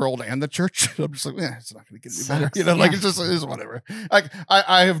the world and the church. I'm just like, it's not going to get any better. Like it is whatever. Like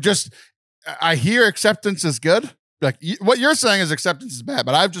I hear acceptance is good. Like what you're saying is acceptance is bad,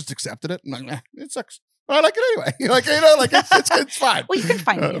 but I've just accepted it. I'm like, it sucks. But I like it anyway. Like it's fine. Well, you can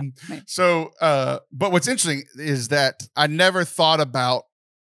find it. Right. So, but what's interesting is that I never thought about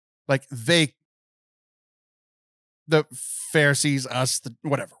like the Pharisees, us,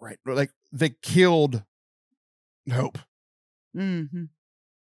 whatever, right? Like they killed hope. Mm-hmm.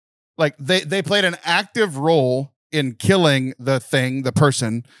 Like they played an active role in killing the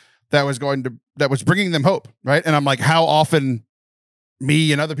person that was bringing them hope, right? And I'm like, how often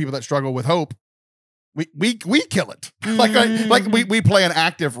me and other people that struggle with hope, we kill it. Like we play an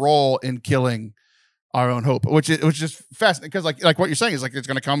active role in killing our own hope, which is just fascinating because like what you're saying is like it's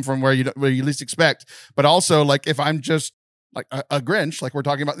going to come from where you least expect, but also like if I'm just like a Grinch, like we're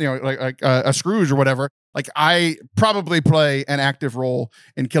talking about, like a Scrooge or whatever, like I probably play an active role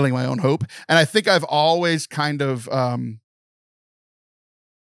in killing my own hope, and I think I've always kind of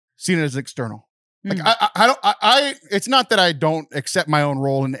seen it as external. Like I it's not that I don't accept my own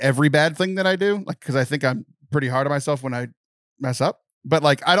role in every bad thing that I do, like because I think I'm pretty hard on myself when I mess up. But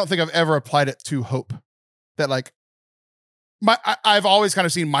like, I don't think I've ever applied it to hope. That like, I've always kind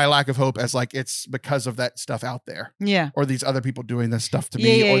of seen my lack of hope as like it's because of that stuff out there, or these other people doing this stuff to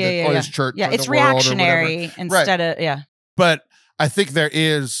me, or this church, or it's reactionary instead of But I think there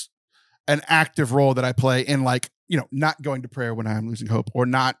is an active role that I play in like not going to prayer when I'm losing hope, or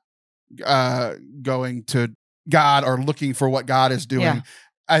not going to God or looking for what God is doing. Yeah.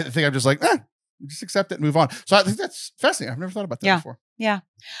 I think I'm just like just accept it and move on. So I think that's fascinating. I've never thought about that before. Yeah.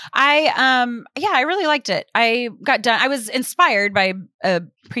 I really liked it. I got done. I was inspired by a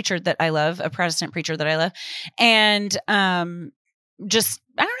preacher that I love, a Protestant preacher that I love. And just,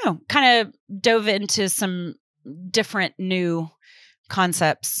 I don't know, kind of dove into some different new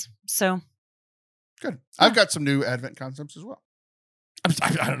concepts. So good. Yeah. I've got some new Advent concepts as well.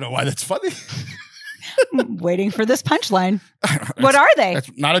 I don't know why that's funny. I'm waiting for this punchline. What are they? It's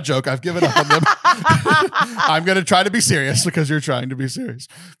not a joke. I've given up on them. I'm going to try to be serious because you're trying to be serious.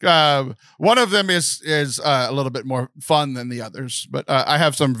 One of them is a little bit more fun than the others, but I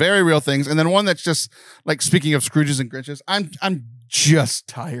have some very real things, and then one that's just like, speaking of Scrooges and Grinches, I'm just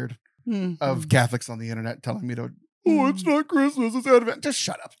tired of Catholics on the internet telling me to, it's not Christmas, it's Advent. Just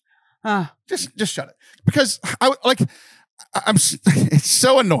shut up. Just shut it, because it's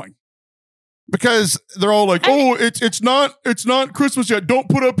so annoying. Because they're all like, it's not Christmas yet. Don't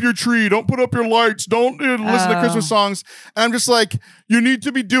put up your tree. Don't put up your lights. Don't listen to Christmas songs. And I'm just like, you need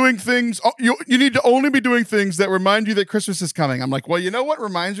to be doing things. You need to only be doing things that remind you that Christmas is coming. I'm like, well, you know what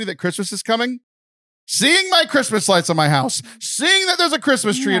reminds me that Christmas is coming? Seeing my Christmas lights on my house, seeing that there's a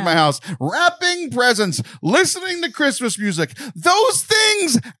Christmas tree in my house, wrapping presents, listening to Christmas music. Those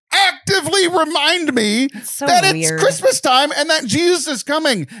things actively remind me it's Christmas time and that Jesus is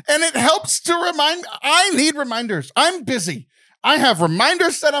coming. And it helps to remind. I need reminders. I'm busy. I have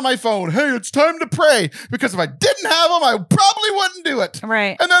reminders set on my phone. Hey, it's time to pray. Because if I didn't have them, I probably wouldn't do it.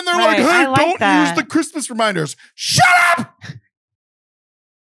 Right. And then they're like, hey, don't use the Christmas reminders. Shut up!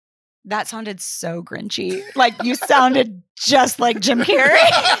 That sounded so Grinchy. Like you sounded just like Jim Carrey.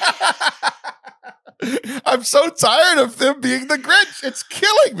 I'm so tired of them being the Grinch. It's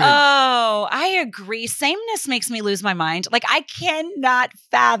killing me. Oh, I agree. Sameness makes me lose my mind. Like I cannot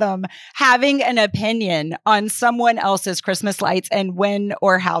fathom having an opinion on someone else's Christmas lights and when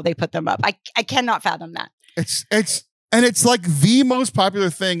or how they put them up. I cannot fathom that. It's like the most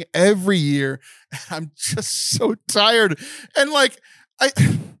popular thing every year. I'm just so tired. And like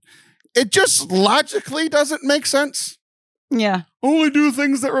it just logically doesn't make sense. Yeah. Only do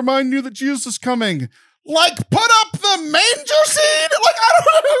things that remind you that Jesus is coming. Like put up the manger scene. Like I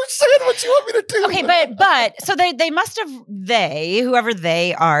don't understand what you want me to do. Okay, but so they must have whoever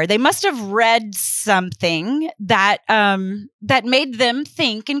they are, they must have read something that that made them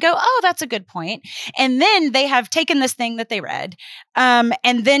think and go, oh, that's a good point. And then they have taken this thing that they read, and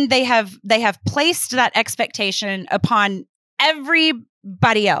then they have placed that expectation upon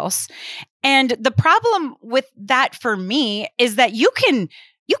everybody else. And the problem with that for me is that you could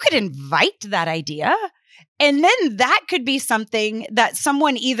invite that idea, and then that could be something that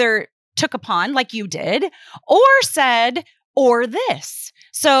someone either took upon like you did or said, or this.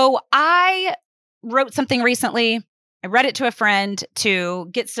 So I wrote something recently. I read it to a friend to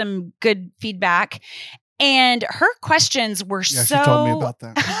get some good feedback, and her questions were she told me about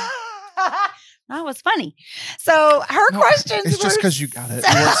that. That was funny. So her questions it's just because you got it.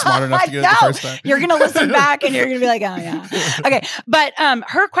 You weren't smart enough to get it the first time. You're going to listen back and you're going to be like, oh, yeah. Okay. But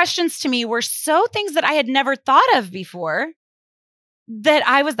her questions to me were so things that I had never thought of before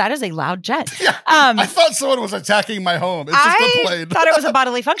that is a loud jet. Yeah, I thought someone was attacking my home. It's just a plane. I thought it was a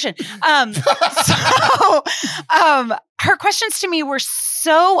bodily function. Her questions to me were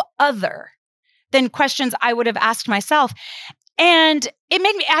so other than questions I would have asked myself. And it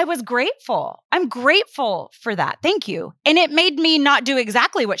made me, I was grateful. I'm grateful for that. Thank you. And it made me not do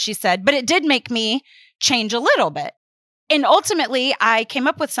exactly what she said, but it did make me change a little bit. And ultimately, I came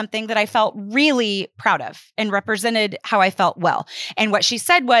up with something that I felt really proud of and represented how I felt well. And what she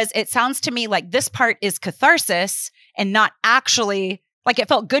said was, it sounds to me like this part is catharsis and not actually, like it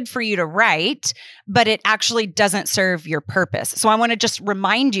felt good for you to write, but it actually doesn't serve your purpose. So I want to just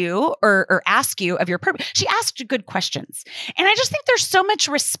remind you or ask you of your purpose. She asked good questions. And I just think there's so much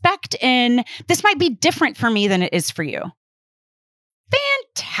respect in this might be different for me than it is for you.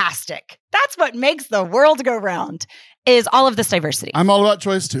 Fantastic. That's what makes the world go round, is all of this diversity. I'm all about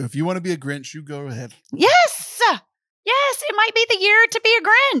choice too. If you want to be a Grinch, you go ahead. Yes. Yes, it might be the year to be a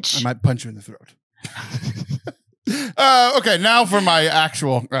Grinch. I might punch you in the throat. Okay, now for my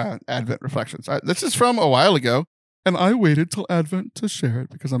actual Advent reflections. This is from a while ago, and I waited till Advent to share it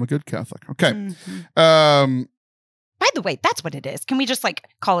because I'm a good Catholic. Okay. Mm-hmm. By the way, that's what it is. Can we just like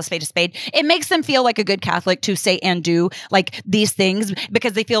call a spade a spade? It makes them feel like a good Catholic to say and do like these things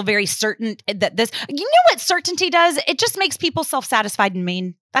because they feel very certain that this, you know what certainty does? It just makes people self-satisfied and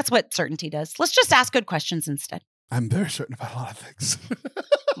mean. That's what certainty does. Let's just ask good questions instead. I'm very certain about a lot of things.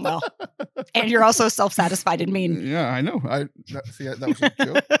 Well, and you're also self-satisfied and mean. Yeah, I know. That was a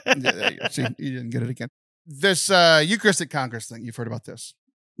joke. See, you didn't get it again. This Eucharistic Congress thing, you've heard about this.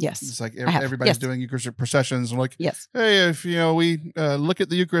 Yes. It's like everybody's doing Eucharistic processions and like, yes. Hey, if we look at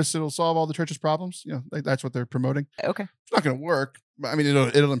the Eucharist, it'll solve all the church's problems. Like that's what they're promoting. Okay. It's not going to work. I mean,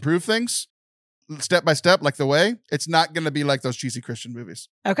 it'll improve things step by step, like the way. It's not going to be like those cheesy Christian movies.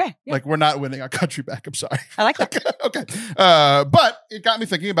 Okay. Yeah. Like we're not winning our country back. I'm sorry. I like that. Okay. But it got me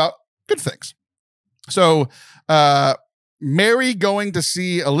thinking about good things. So Mary going to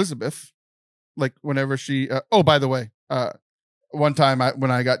see Elizabeth, like whenever she, oh, by the way, one time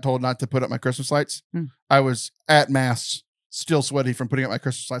when I got told not to put up my Christmas lights, I was at Mass, still sweaty from putting up my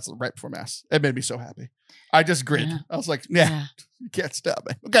Christmas lights right before Mass. It made me so happy. I just grinned. Yeah. I was like, yeah, you can't stop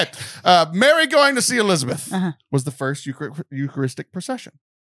me. Okay. Mary going to see Elizabeth was the first Eucharistic procession.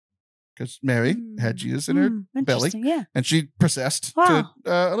 Because Mary had Jesus in her belly, and she processed to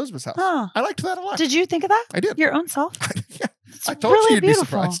Elizabeth's house. I liked that a lot. Did you think of that? I did. Your own self? Yeah. I told really you you'd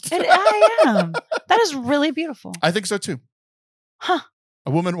beautiful. be surprised. I am. That is really beautiful. I think so too. Huh.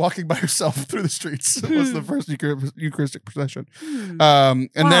 A woman walking by herself through the streets was the first Eucharistic procession. And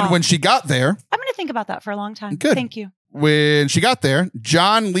then when she got there... I'm going to think about that for a long time. Good. Thank you. When she got there,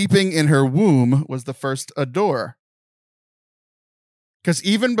 John leaping in her womb was the first adorer. Because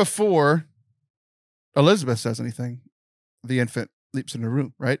even before Elizabeth says anything, the infant leaps in her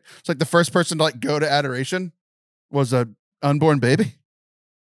womb, right? It's like the first person to like go to adoration was a unborn baby.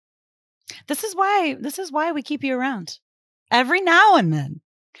 This is why we keep you around. Every now and then.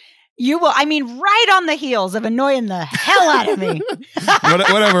 You will, right on the heels of annoying the hell out of me.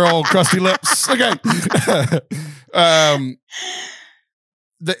 Whatever, old crusty lips. Okay. And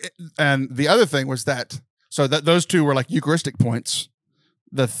the other thing was that those two were like Eucharistic points.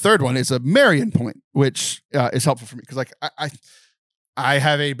 The third one is a Marian point, which is helpful for me because like I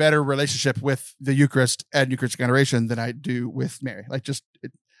have a better relationship with the Eucharist and Eucharistic adoration than I do with Mary. Like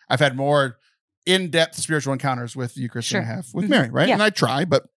I've had more in-depth spiritual encounters with the Eucharist than I have with Mary, right? Yeah. And I try,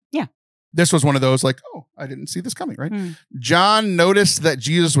 but this was one of those like, oh, I didn't see this coming, right? John noticed that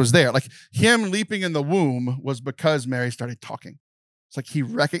Jesus was there. Like him leaping in the womb was because Mary started talking. It's like he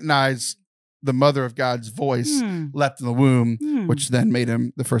recognized the mother of God's voice leapt in the womb, which then made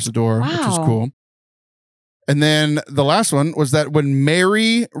him the first adorer, which was cool. And then the last one was that when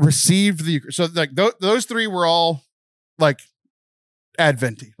Mary received the Eucharist, so like those three were all like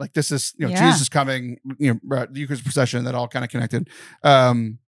Adventy. Like this is, Jesus coming, the Eucharist procession, that all kind of connected.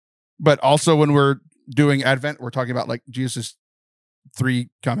 But also when we're doing Advent, we're talking about like Jesus'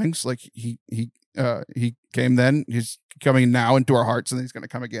 three comings. Like he came then, he's coming now into our hearts, and then he's going to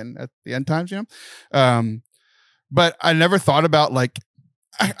come again at the end times, But I never thought about like,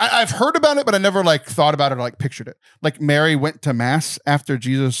 I've heard about it, but I never like thought about it or like pictured it. Like Mary went to Mass after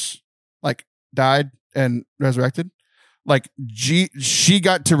Jesus like died and resurrected. Like she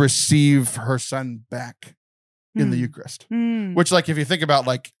got to receive her son back in the Eucharist, which like, if you think about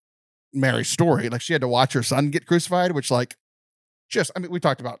like Mary's story, like she had to watch her son get crucified, which like, we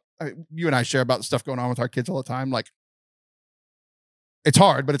talked about, you and I share about the stuff going on with our kids all the time. Like it's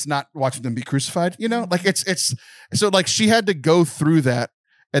hard, but it's not watching them be crucified, like it's so like she had to go through that.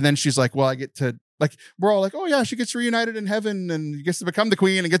 And then she's like, well, I get to like, we're all like, oh yeah, she gets reunited in heaven and gets to become the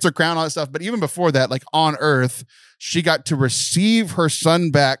queen and gets her crown, all that stuff. But even before that, like on earth, she got to receive her son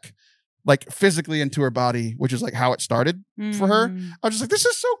back, like physically into her body, which is like how it started for her. I was just like, this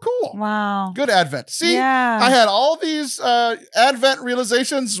is so cool. Wow. Good Advent. See, I had all these Advent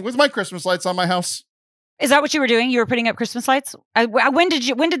realizations with my Christmas lights on my house. Is that what you were doing? You were putting up Christmas lights? When did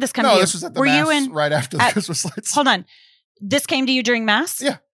this come to you? No, this was at the Mass right after the Christmas lights. Hold on. this came to you during Mass?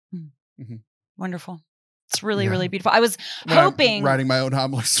 Yeah. Mm-hmm. Wonderful. It's really, really beautiful. I was hoping. I'm writing my own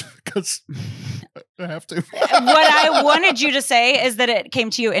homilies because I have to. What I wanted you to say is that it came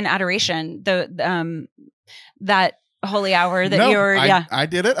to you in adoration. That holy hour that you're. I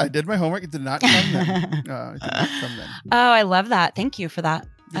did it. I did my homework. It did not come then. It did not come then. Oh, I love that. Thank you for that.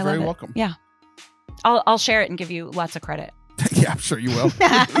 You're very welcome. Yeah. I'll share it and give you lots of credit. Yeah, I'm sure you will.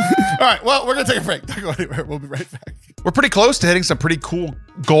 All right. Well, we're going to take a break. Don't go anywhere. We'll be right back. We're pretty close to hitting some pretty cool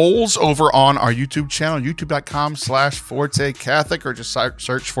goals over on our YouTube channel, youtube.com/Forte Catholic, or just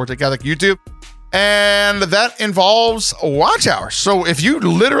search Forte Catholic YouTube. And that involves watch hours. So if you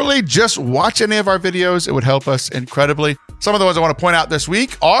literally just watch any of our videos, it would help us incredibly. Some of the ones I want to point out this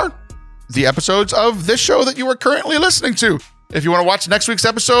week are the episodes of this show that you are currently listening to. If you want to watch next week's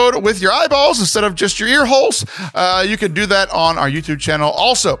episode with your eyeballs instead of just your ear holes, you can do that on our YouTube channel.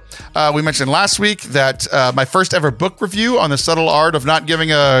 Also, we mentioned last week that my first ever book review on the subtle art of not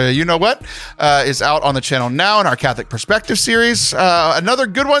giving a you-know-what is out on the channel now in our Catholic Perspective series. Another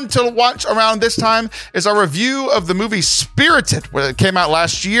good one to watch around this time is our review of the movie Spirited, where it came out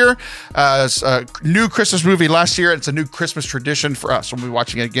last year. It's a new Christmas movie last year. It's a new Christmas tradition for us. We'll be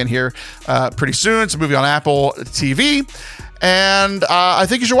watching it again here pretty soon. It's a movie on Apple TV. And I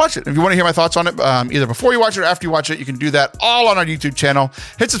think you should watch it. If you want to hear my thoughts on it, either before you watch it or after you watch it, you can do that all on our YouTube channel.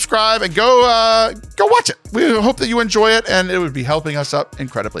 Hit subscribe and go watch it. We hope that you enjoy it, and it would be helping us out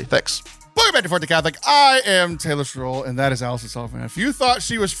incredibly. Thanks. Welcome back to Forte Catholic. I am Taylor Stroll, and that is Allison Sullivan. If you thought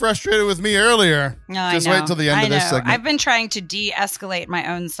she was frustrated with me earlier, just wait till the end of this segment. I've been trying to de-escalate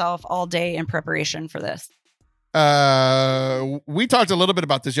my own self all day in preparation for this. We talked a little bit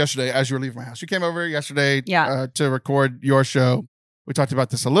about this yesterday as you were leaving my house. You came over yesterday to record your show. We talked about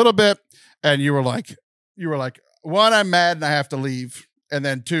this a little bit, and you were like, one, I'm mad and I have to leave, and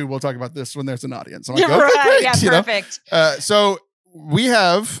then two, we'll talk about this when there's an audience. I'm like, okay, great. Yeah, perfect. So we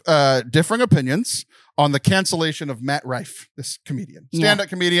have differing opinions on the cancellation of Matt Rife, this comedian, stand-up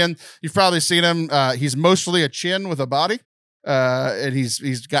comedian. You've probably seen him. He's mostly a chin with a body. And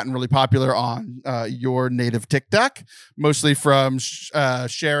he's gotten really popular on your native TikTok, mostly from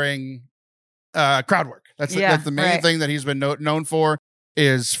sharing crowd work. That's the main thing that he's been known for,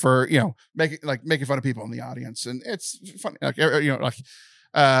 is for making fun of people in the audience, and it's funny.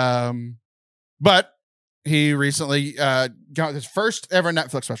 But he recently got his first ever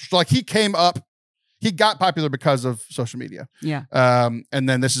Netflix special. So he got popular because of social media. Yeah. And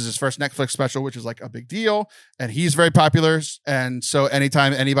then this is his first Netflix special, which is like a big deal. And he's very popular. And so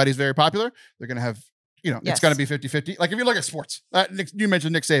anytime anybody's very popular, they're going to have, it's going to be 50-50. Like if you look at sports, you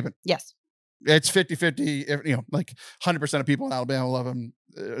mentioned Nick Saban. Yes. It's 50-50. Like 100% of people in Alabama love him,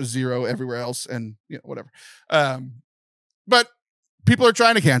 0 everywhere else, and whatever. But people are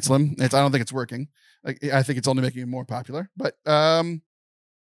trying to cancel him. I don't think it's working. I think it's only making him more popular. But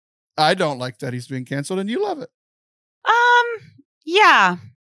I don't like that he's being canceled, and you love it. Yeah.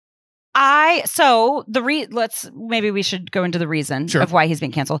 Maybe we should go into the reason of why he's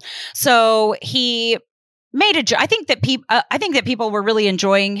being canceled. So he made a joke. I think that people were really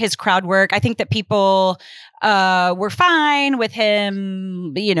enjoying his crowd work. I think that people were fine with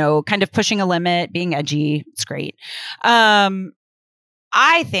him, kind of pushing a limit, being edgy. It's great.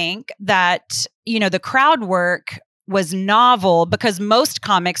 I think that, the crowd work was novel because most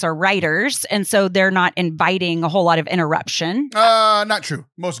comics are writers, and so they're not inviting a whole lot of interruption. Not true.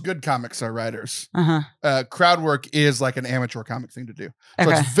 Most good comics are writers. Crowd work is like an amateur comic thing to do. So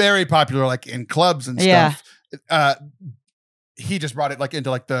it's very popular, like in clubs and stuff. He just brought it like into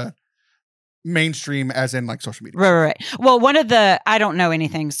like the mainstream, as in like social media. Right. Well, I don't know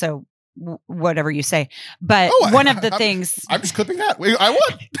anything, so whatever you say, but one of the things I'm just clipping that. I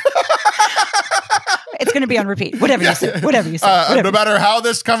won. It's going to be on repeat. Whatever you say. No matter how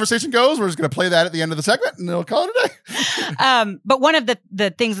this conversation goes, we're just going to play that at the end of the segment, and they'll call it a day. But one of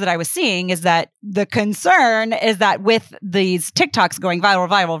the things that I was seeing is that the concern is that with these TikToks going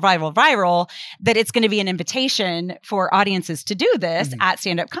viral, that it's going to be an invitation for audiences to do this at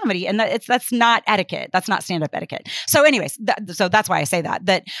stand-up comedy, and that's not etiquette. That's not stand-up etiquette. So, anyways, so that's why I say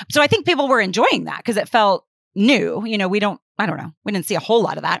that. So I think people were enjoying that because it felt new. I don't know. We didn't see a whole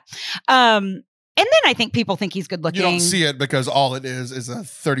lot of that. And then I think people think he's good looking. You don't see it because all it is a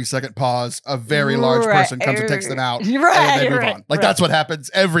 30-second pause. A very large person comes and takes them out, and they move on. That's what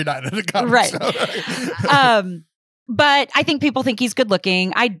happens every night at a comedy show. But I think people think he's good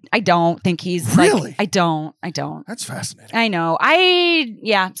looking. I don't think he's really. I don't. That's fascinating. I know.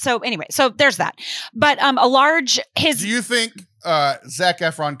 So anyway, so there's that. But Do you think Zac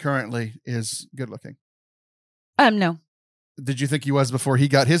Efron currently is good looking? No. Did you think he was before he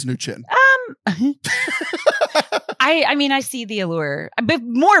got his new chin? I I mean, I see the allure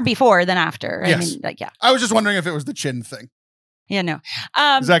more before than after. Yes. I mean, like, yeah. I was just wondering if it was the chin thing. Yeah, no.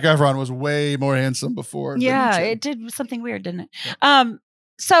 Zac Efron was way more handsome before. Yeah, it did something weird, didn't it? Yeah.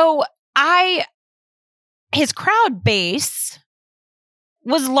 So his crowd base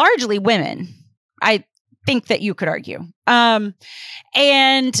was largely women. I think that you could argue. And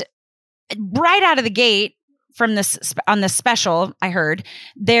right out of the gate from on this special, I heard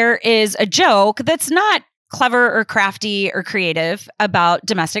there is a joke that's not clever or crafty or creative about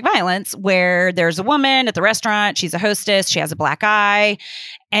domestic violence, where there's a woman at the restaurant. She's a hostess. She has a black eye.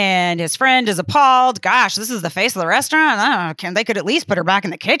 And his friend is appalled. Gosh, this is the face of the restaurant. They could at least put her back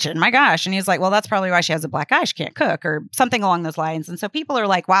in the kitchen. My gosh. And he's like, well, that's probably why she has a black eye. She can't cook or something along those lines. And so people are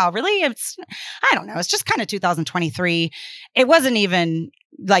like, wow, really? I don't know. It's just kind of 2023. It wasn't even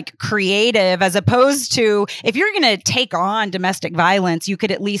like creative, as opposed to, if you're going to take on domestic violence, you could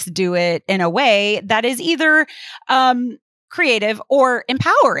at least do it in a way that is either creative or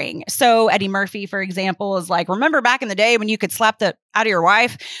empowering. So Eddie Murphy, for example, is like, remember back in the day when you could slap the out of your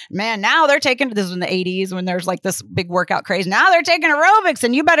wife? Man, now they're taking, this was in the 80s when there's like this big workout craze. Now they're taking aerobics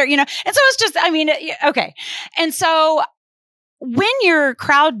and you better, and so it's just, I mean, okay. And so when your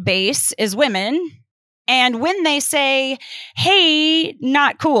crowd base is women, and when they say, hey,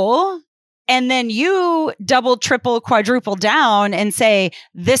 not cool, and then you double, triple, quadruple down and say,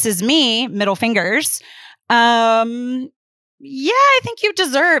 this is me, middle fingers, yeah, I think you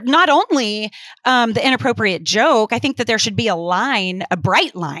deserve not only the inappropriate joke. I think that there should be a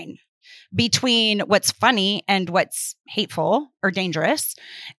bright line between what's funny and what's hateful or dangerous.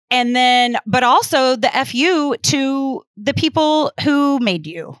 And then, but also the FU to the people who made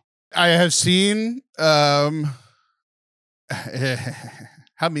you. I have seen, how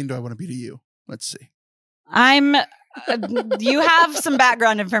mean do I want to be to you? Let's see. You have some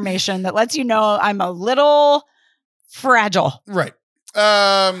background information that lets you know I'm a little fragile. Right.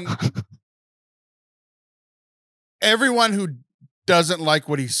 Everyone who doesn't like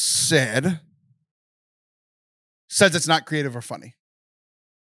what he says it's not creative or funny.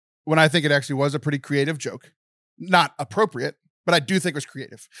 When I think it actually was a pretty creative joke. Not appropriate, but I do think it was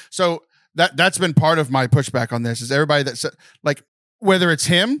creative. So that's been part of my pushback on this, is everybody that said, like, whether it's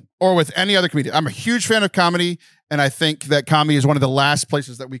him or with any other comedian. I'm a huge fan of comedy, and I think that comedy is one of the last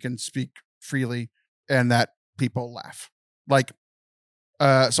places that we can speak freely and that people laugh. Like,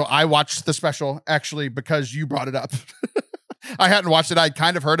 so I watched the special actually because you brought it up. I hadn't watched it. I'd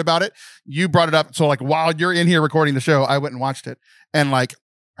kind of heard about it. You brought it up. So like, while you're in here recording the show, I went and watched it and like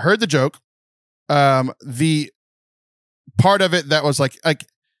heard the joke. The part of it that was like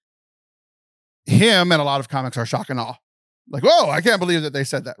him and a lot of comics are shock and awe. Like, whoa, I can't believe that they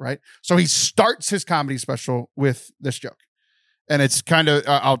said that, right? So he starts his comedy special with this joke. And it's kind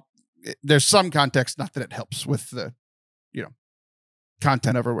of, there's some context, not that it helps with the,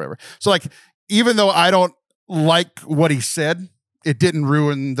 content of or whatever. So like, even though I don't like what he said, it didn't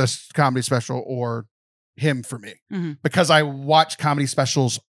ruin this comedy special or him for me, because I watch comedy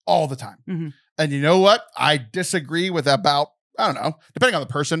specials all the time. Mm-hmm. And you know what? I disagree with about, I don't know, depending on the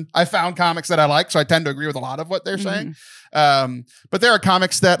person. I found comics that I like, so I tend to agree with a lot of what they're saying. But there are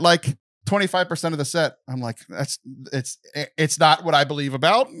comics that like 25% of the set, I'm like, it's not what I believe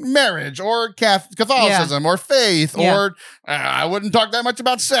about marriage or Catholicism or faith or I wouldn't talk that much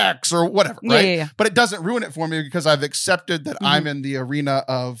about sex or whatever, right? Yeah. But it doesn't ruin it for me because I've accepted that I'm in the arena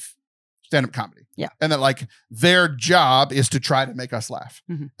of stand-up comedy. Yeah. And that like their job is to try to make us laugh.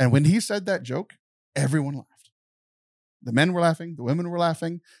 And when he said that joke, everyone laughed. The men were laughing, the women were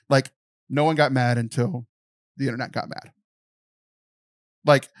laughing. Like no one got mad until the internet got mad.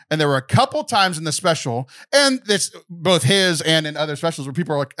 Like, and there were a couple times in the special, and it's both his and in other specials where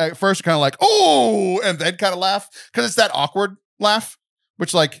people are like, at first kind of like, oh, and then kind of laugh because it's that awkward laugh,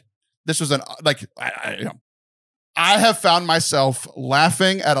 which like, this was I have found myself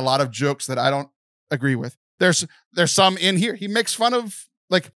laughing at a lot of jokes that I don't agree with. There's some in here. He makes fun of,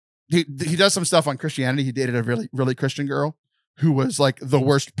 like, he does some stuff on Christianity. He dated a really, really Christian girl who was like the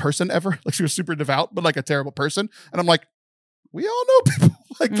worst person ever. Like she was super devout, but like a terrible person. And I'm like, we all know people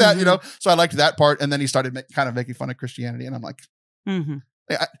like that, So I liked that part. And then he started kind of making fun of Christianity. And I'm like,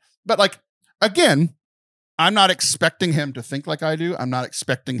 but like, again, I'm not expecting him to think like I do. I'm not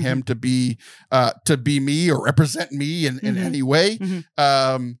expecting him to be me or represent me in any way.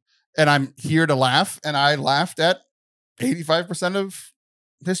 And I'm here to laugh. And I laughed at 85% of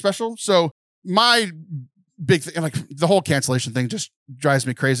his special. So my big thing, like the whole cancellation thing just drives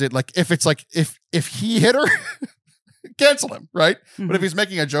me crazy. Like if it's like, if he hit her, cancel him, right? But if he's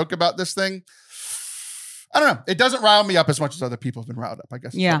making a joke about this thing, I don't know. It doesn't rile me up as much as other people have been riled up, I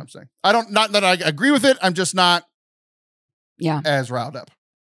guess is what I'm saying. Not that I agree with it. I'm just not as riled up.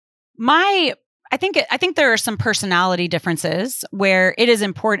 I think there are some personality differences where it is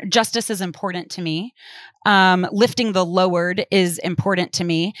important. Justice is important to me. Lifting the lowered is important to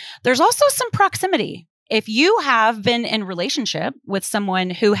me. There's also some proximity. If you have been in relationship with someone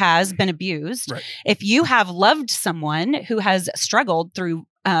who has been abused, right. If you have loved someone who has struggled through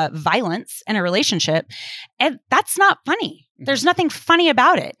violence in a relationship, and that's not funny. Mm-hmm. There's nothing funny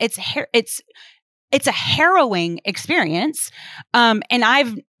about it. It's a harrowing experience. And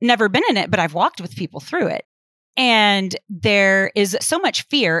I've never been in it, but I've walked with people through it. And there is so much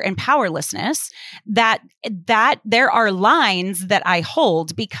fear and powerlessness that there are lines that I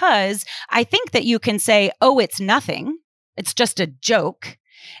hold, because I think that you can say, oh, it's nothing. It's just a joke.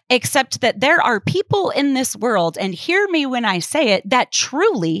 Except that there are people in this world, and hear me when I say it, that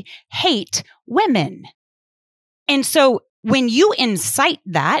truly hate women. And so when you incite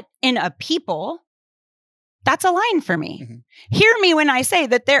that in a people, that's a line for me. Mm-hmm. Hear me when I say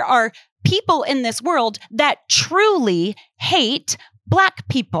that there are people in this world that truly hate Black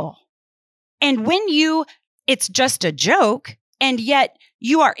people. And when it's just a joke, and yet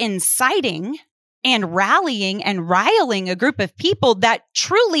you are inciting and rallying and riling a group of people that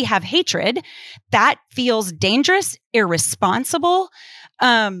truly have hatred, that feels dangerous, irresponsible.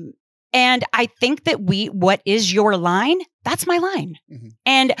 And I think that what is your line? That's my line. Mm-hmm.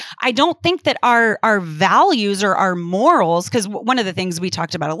 And I don't think that our values or our morals, because one of the things we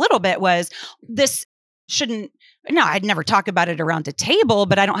talked about a little bit was I'd never talk about it around a table,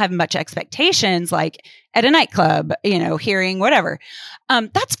 but I don't have much expectations like at a nightclub, hearing whatever.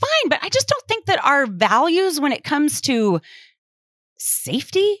 That's fine. But I just don't think that our values when it comes to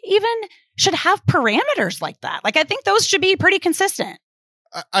safety even should have parameters like that. Like, I think those should be pretty consistent.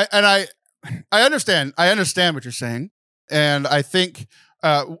 I understand what you're saying. And I think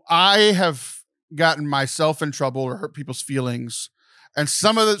I have gotten myself in trouble or hurt people's feelings. And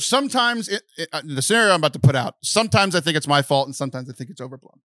sometimes the scenario I'm about to put out, sometimes I think it's my fault and sometimes I think it's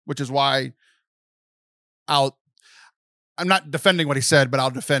overblown, which is why I'm not defending what he said, but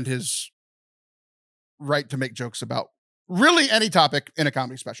I'll defend his right to make jokes about really any topic in a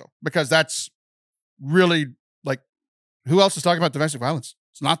comedy special, because that's really, like, who else is talking about domestic violence?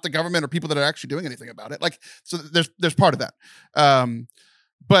 It's not the government or people that are actually doing anything about it. Like, so there's part of that.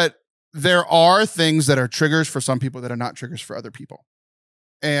 But there are things that are triggers for some people that are not triggers for other people.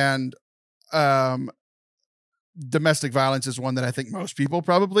 And domestic violence is one that I think most people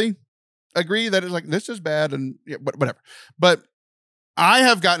probably agree that is like, this is bad and whatever. But I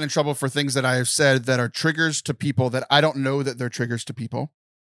have gotten in trouble for things that I have said that are triggers to people that I don't know that they're triggers to people.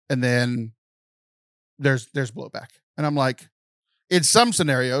 And then there's blowback. And I'm like, in some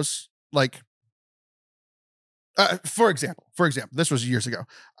scenarios, like, for example, this was years ago.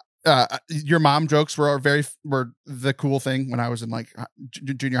 Your mom jokes were the cool thing when I was in like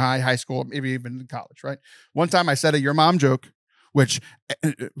junior high school, maybe even in college, right? One time I said a your mom joke, which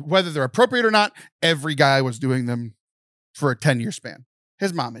whether they're appropriate or not, every guy was doing them for a 10-year span.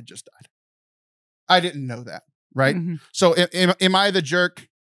 His mom had just died. I didn't know that, right? Mm-hmm. So am I the jerk?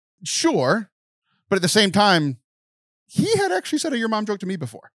 Sure. But at the same time, he had actually said a your mom joke to me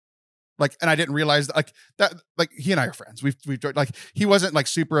before. Like, and I didn't realize that, like he and I are friends. We've joked, like, he wasn't like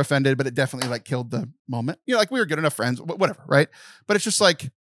super offended, but it definitely like killed the moment. Like we were good enough friends, whatever. Right. But it's just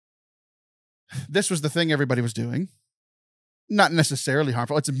like, this was the thing everybody was doing. Not necessarily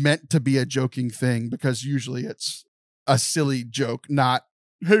harmful. It's meant to be a joking thing because usually it's a silly joke, not,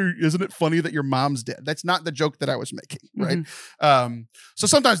 hey, isn't it funny that your mom's dead? That's not the joke that I was making, right? Mm-hmm. So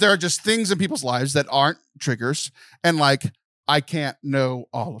sometimes there are just things in people's lives that aren't triggers, and like, I can't know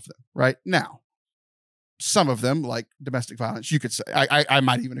all of them, right? Now, some of them, like domestic violence, you could say, I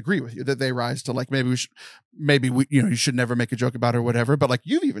might even agree with you that they rise to like, maybe we you should never make a joke about it or whatever, but like,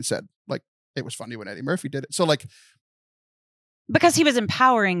 you've even said, like, it was funny when Eddie Murphy did it. So like, because he was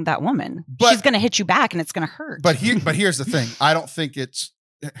empowering that woman. She's going to hit you back and it's going to hurt. But here's the thing. I don't think it's,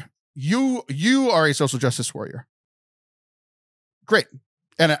 you are a social justice warrior. Great.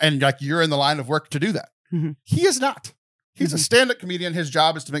 And like, you're in the line of work to do that. Mm-hmm. He is not. He's mm-hmm. a stand-up comedian. His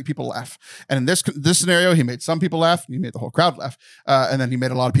job is to make people laugh. And in this scenario, he made some people laugh. He made the whole crowd laugh. And then he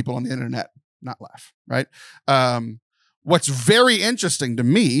made a lot of people on the internet not laugh. Right. What's very interesting to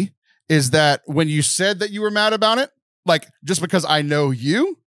me is that when you said that you were mad about it, like, just because I know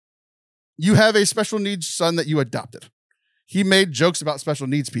you have a special needs son that you adopted. He made jokes about special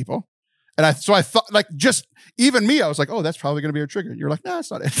needs people. And I thought, like, just even me, I was like, oh, that's probably going to be a trigger. You're like, nah, that's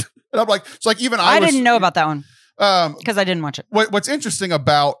not it. And I'm like, so like, even I didn't know about that one because I didn't watch it. What's interesting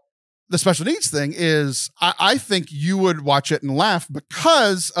about the special needs thing is I think you would watch it and laugh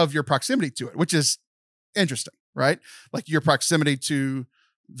because of your proximity to it, which is interesting. right? Like your proximity to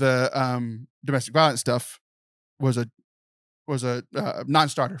the domestic violence stuff was a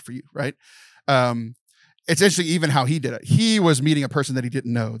non-starter for you, right? It's interesting even how he did it. He was meeting a person that he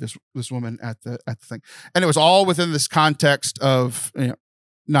didn't know, this woman at the thing. And it was all within this context of,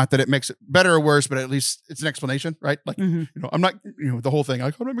 not that it makes it better or worse, but at least it's an explanation, right? Like, I'm not, the whole thing,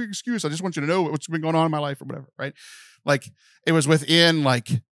 like, I'm not making an excuse. I just want you to know what's been going on in my life or whatever, right? Like it was within like,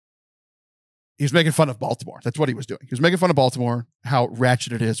 he was making fun of Baltimore. That's what he was doing. He was making fun of Baltimore, how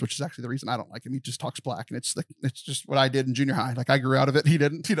ratchet it is, which is actually the reason I don't like him. He just talks black, and it's just what I did in junior high. Like I grew out of it. He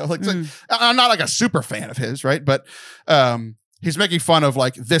didn't, like I'm not like a super fan of his, right? But he's making fun of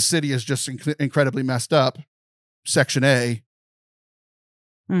like, this city is just incredibly messed up. Section A.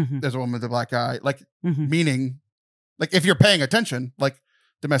 There's a woman with a black eye, like meaning, like if you're paying attention, like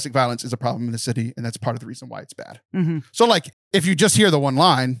domestic violence is a problem in the city, and that's part of the reason why it's bad. So like, if you just hear the one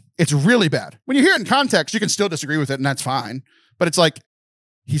line, it's really bad. When you hear it in context, you can still disagree with it, and that's fine. But it's like,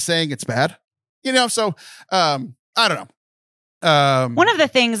 he's saying it's bad, so I don't know. One of the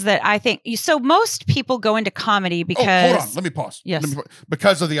things that I think, so most people go into comedy because... Oh, hold on. Let me pause. Yes.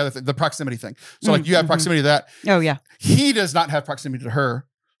 Because of the other thing, the proximity thing. So like you have proximity to that. Oh, yeah. He does not have proximity to her.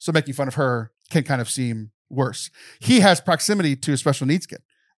 So making fun of her can kind of seem worse. He has proximity to a special needs kid.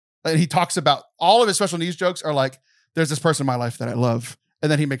 And he talks about all of his special needs jokes are like, there's this person in my life that I love.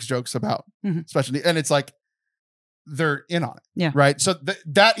 And then he makes jokes about special needs. And it's like, they're in on it. Yeah. Right. So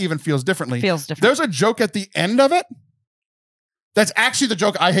that even feels differently. Feels different. There's a joke at the end of it. That's actually the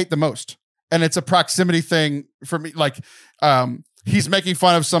joke I hate the most. And it's a proximity thing for me. Like, he's making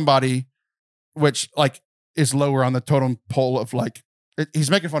fun of somebody, which like is lower on the totem pole of like,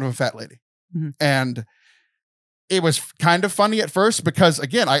 he's making fun of a fat lady. And it was kind of funny at first because,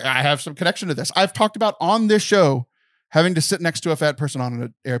 again, I have some connection to this. I've talked about on this show having to sit next to a fat person on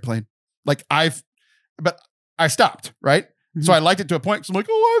an airplane. Like but I stopped, right? So I liked it to a point. So I'm like,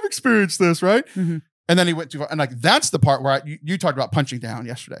 oh, I've experienced this, right? And then he went too far. And like, that's the part where you talked about punching down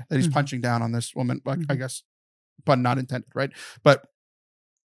yesterday, that he's punching down on this woman, like, I guess, pun not intended, right? But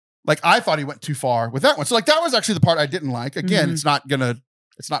like, I thought he went too far with that one. So like, that was actually the part I didn't like. Again, it's not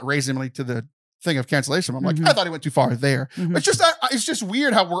raising me to the thing of cancellation. I'm like, I thought he went too far there. It's just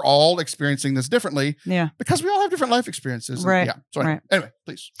weird how we're all experiencing this differently. Yeah. Because we all have different life experiences. Right. Yeah. So anyway,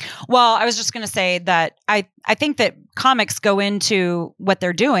 please. Well, I was just going to say that I think that comics go into what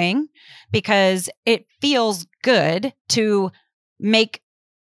they're doing because it feels good to make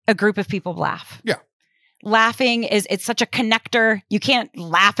a group of people laugh. Yeah. Laughing it's such a connector. You can't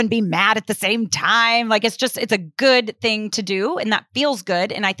laugh and be mad at the same time. Like it's a good thing to do, and that feels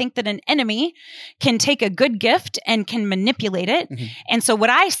good. And I think that an enemy can take a good gift and can manipulate it. And so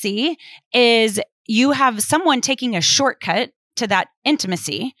what I see is you have someone taking a shortcut to that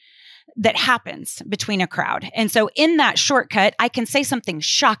intimacy that happens between a crowd. And so in that shortcut, I can say something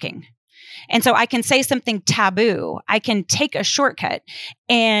shocking. And so I can say something taboo. I can take a shortcut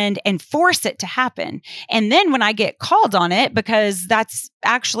and force it to happen. And then when I get called on it, because that's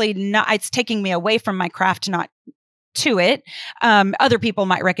actually not, it's taking me away from my craft, not to it. Other people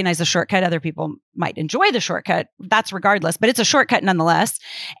might recognize the shortcut. Other people might enjoy the shortcut. That's regardless, but it's a shortcut nonetheless.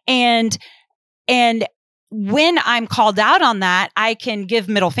 And when I'm called out on that, I can give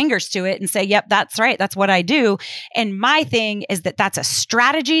middle fingers to it and say, yep, that's right. That's what I do. And my thing is that that's a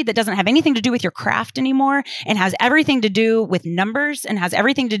strategy that doesn't have anything to do with your craft anymore and has everything to do with numbers and has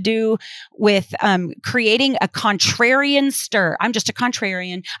everything to do with creating a contrarian stir. I'm just a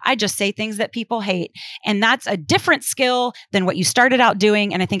contrarian. I just say things that people hate. And that's a different skill than what you started out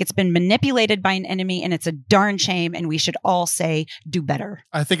doing. And I think it's been manipulated by an enemy, and it's a darn shame. And we should all say, do better.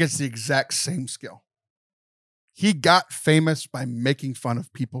 I think it's the exact same skill. He got famous by making fun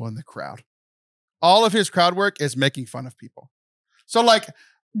of people in the crowd. All of his crowd work is making fun of people. So like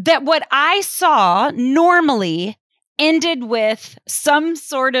that, what I saw normally ended with some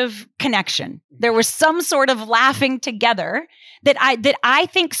sort of connection. There was some sort of laughing together that I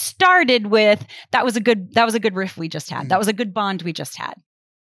think started with, that was a good riff we just had. That was a good bond we just had.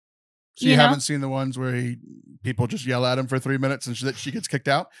 So you haven't seen the ones where people just yell at him for 3 minutes and she gets kicked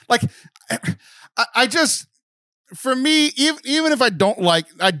out? Like, I just, for me, even if I didn't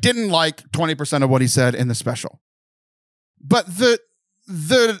like 20% of what he said in the special, but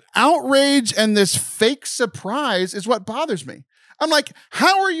the outrage and this fake surprise is what bothers me. I'm like,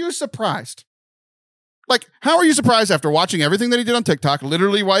 how are you surprised? Like, how are you surprised after watching everything that he did on TikTok,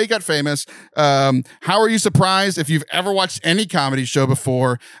 literally why he got famous? How are you surprised if you've ever watched any comedy show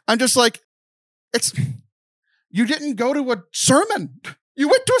before? I'm just like, you didn't go to a sermon. You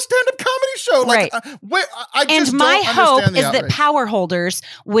went to a stand-up comedy show. Like, right. I just and my don't hope understand the is outrage. that power holders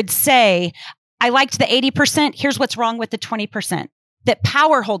would say, I liked the 80%. Here's what's wrong with the 20%. That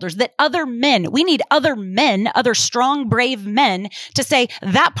power holders, that other men, we need other men, other strong, brave men to say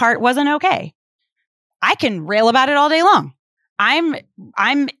that part wasn't okay. I can rail about it all day long. I'm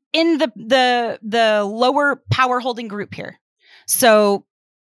in the lower power holding group here. So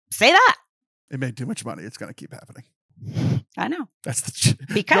say that. It made too much money. It's going to keep happening. I know. That's the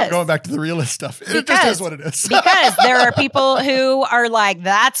because going back to the realist stuff. It just is what it is. Because there are people who are like,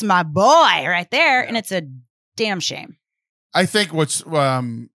 that's my boy right there. Yeah. And it's a damn shame. I think what's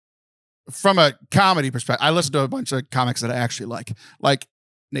from a comedy perspective, I listen to a bunch of comics that I actually like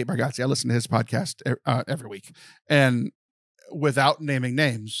Nate Bargatze. I listen to his podcast every week. And without naming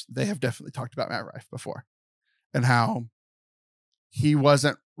names, they have definitely talked about Matt Rife before and how he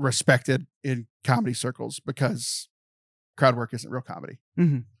wasn't respected in comedy circles because crowd work isn't real comedy.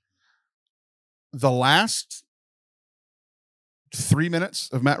 Mm-hmm. The last 3 minutes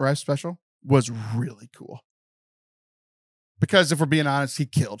of Matt Rife's special was really cool. Because if we're being honest, he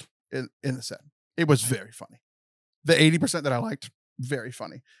killed in the set. It was very funny. The 80% that I liked, very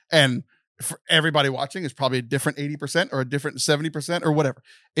funny. And for everybody watching, it's probably a different 80% or a different 70% or whatever.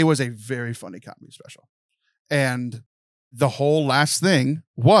 It was a very funny comedy special. And the whole last thing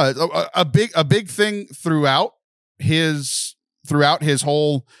was a big thing throughout his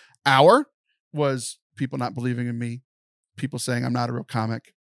whole hour was people not believing in me, people saying I'm not a real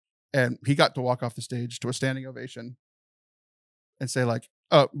comic. And he got to walk off the stage to a standing ovation and say like,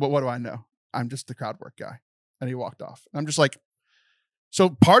 oh, but what do I know? I'm just the crowd work guy. And he walked off. And I'm just like, so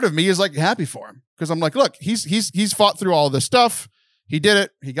part of me is like happy for him. Cause I'm like, look, he's fought through all this stuff. He did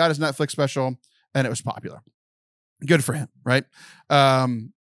it. He got his Netflix special and it was popular. Good for him. Right.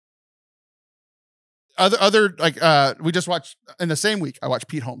 Other we just watched in the same week, I watched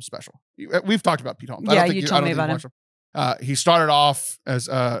Pete Holmes' special. We've talked about Pete Holmes. Yeah, you told me about him. He started off as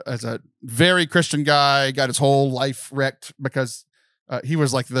a very Christian guy, got his whole life wrecked because he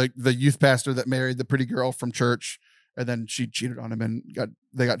was like the youth pastor that married the pretty girl from church, and then she cheated on him and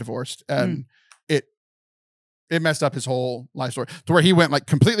they got divorced, and it messed up his whole life story to where he went like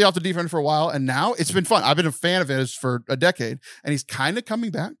completely off the deep end for a while, and now it's been fun. I've been a fan of his for a decade, and he's kind of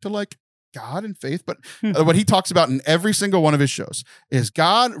coming back to like God and faith, but what he talks about in every single one of his shows is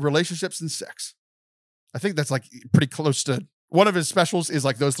God, relationships, and sex. I think that's like pretty close to one of his specials is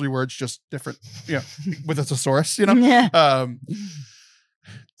like those three words, just different, with a thesaurus, Yeah.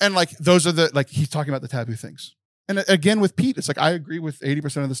 And like, those are like, he's talking about the taboo things. And again, with Pete, it's like, I agree with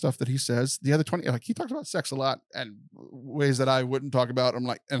 80% of the stuff that he says. The other 20, like he talks about sex a lot and ways that I wouldn't talk about. I'm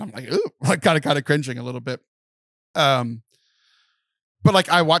like, ooh, like kind of cringing a little bit. But like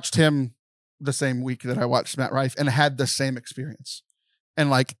I watched him the same week that I watched Matt Rife and had the same experience. And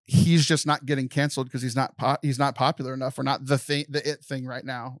like, he's just not getting canceled because he's not popular enough or not the it thing right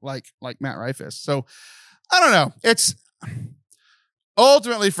now, like Matt Rife is. So I don't know. It's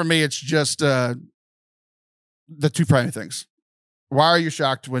ultimately for me, it's just the two primary things. Why are you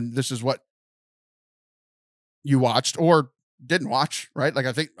shocked when this is what you watched or didn't watch, right? Like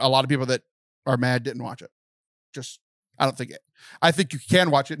I think a lot of people that are mad didn't watch it. I think you can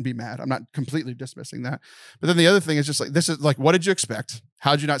watch it and be mad. I'm not completely dismissing that. But then the other thing is just like, this is like, what did you expect?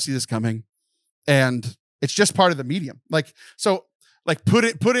 How did you not see this coming? And it's just part of the medium. Like, so like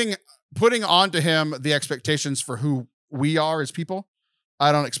putting onto him the expectations for who we are as people.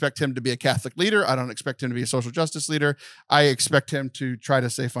 I don't expect him to be a Catholic leader. I don't expect him to be a social justice leader. I expect him to try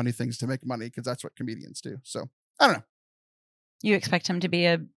to say funny things to make money because that's what comedians do. So I don't know. You expect him to be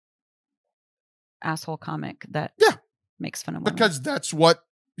a asshole comic that makes fun of women. Because that's what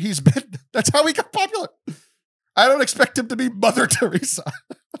he's been. That's how he got popular. I don't expect him to be Mother Teresa.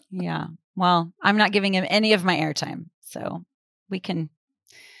 Yeah. Well, I'm not giving him any of my airtime. So we can,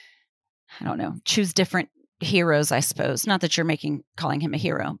 I don't know, choose different heroes, I suppose. Not that you're calling him a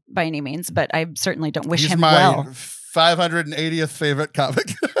hero by any means, but I certainly don't wish him well. He's my 580th favorite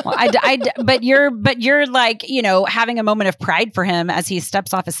comic. Well, but you're like, having a moment of pride for him as he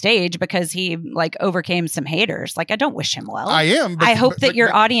steps off a stage because he like overcame some haters. Like, I don't wish him well. I am. I hope that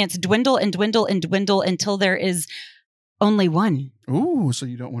your audience dwindle and dwindle and dwindle until there is only one. Ooh, so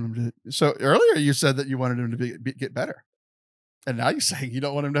you don't want him to. So earlier you said that you wanted him to get better. And now you're saying you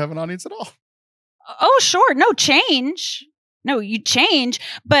don't want him to have an audience at all. Oh, sure. No change. No, you change.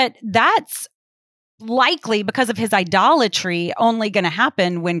 But that's likely because of his idolatry only going to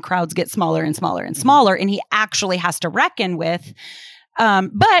happen when crowds get smaller and smaller and smaller. And he actually has to reckon with.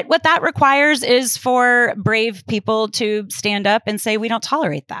 But what that requires is for brave people to stand up and say, we don't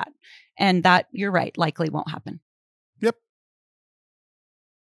tolerate that. And that, you're right, likely won't happen. Yep.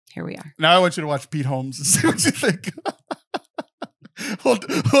 Here we are. Now I want you to watch Pete Holmes and see what you think. We'll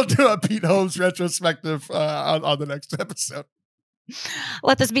do a Pete Holmes retrospective on the next episode.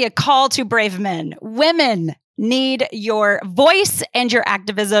 Let this be a call to brave men. Women need your voice and your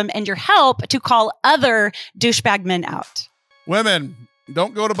activism and your help to call other douchebag men out. Women,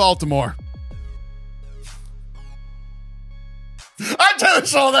 don't go to Baltimore. I'm Taylor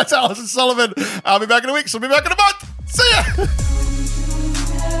Sullivan. That's Allison Sullivan. I'll be back in a week, so I'll be back in a month. See ya.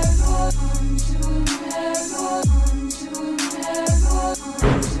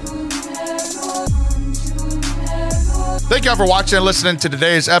 Thank y'all for watching and listening to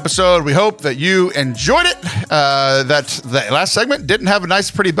today's episode. We hope that you enjoyed it. That the last segment didn't have a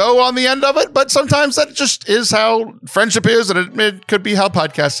nice, pretty bow on the end of it, but sometimes that just is how friendship is, and it could be how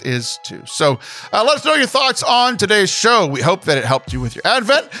podcast is too. So let us know your thoughts on today's show. We hope that it helped you with your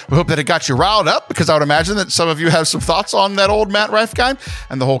Advent. We hope that it got you riled up, because I would imagine that some of you have some thoughts on that old Matt Rife guy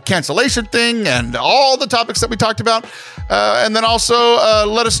and the whole cancellation thing and all the topics that we talked about. And then also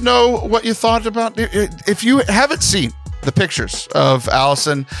let us know what you thought about, if you haven't seen the pictures of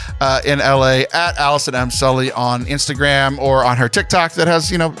Allison in LA at Allison M. Sully on Instagram or on her TikTok that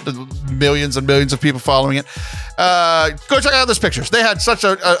has, millions and millions of people following it. Go check out those pictures. They had such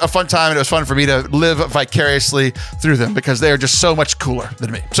a fun time, and it was fun for me to live vicariously through them because they are just so much cooler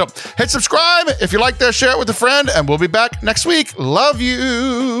than me. So hit subscribe. If you like this, share it with a friend, and we'll be back next week. Love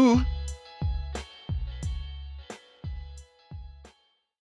you.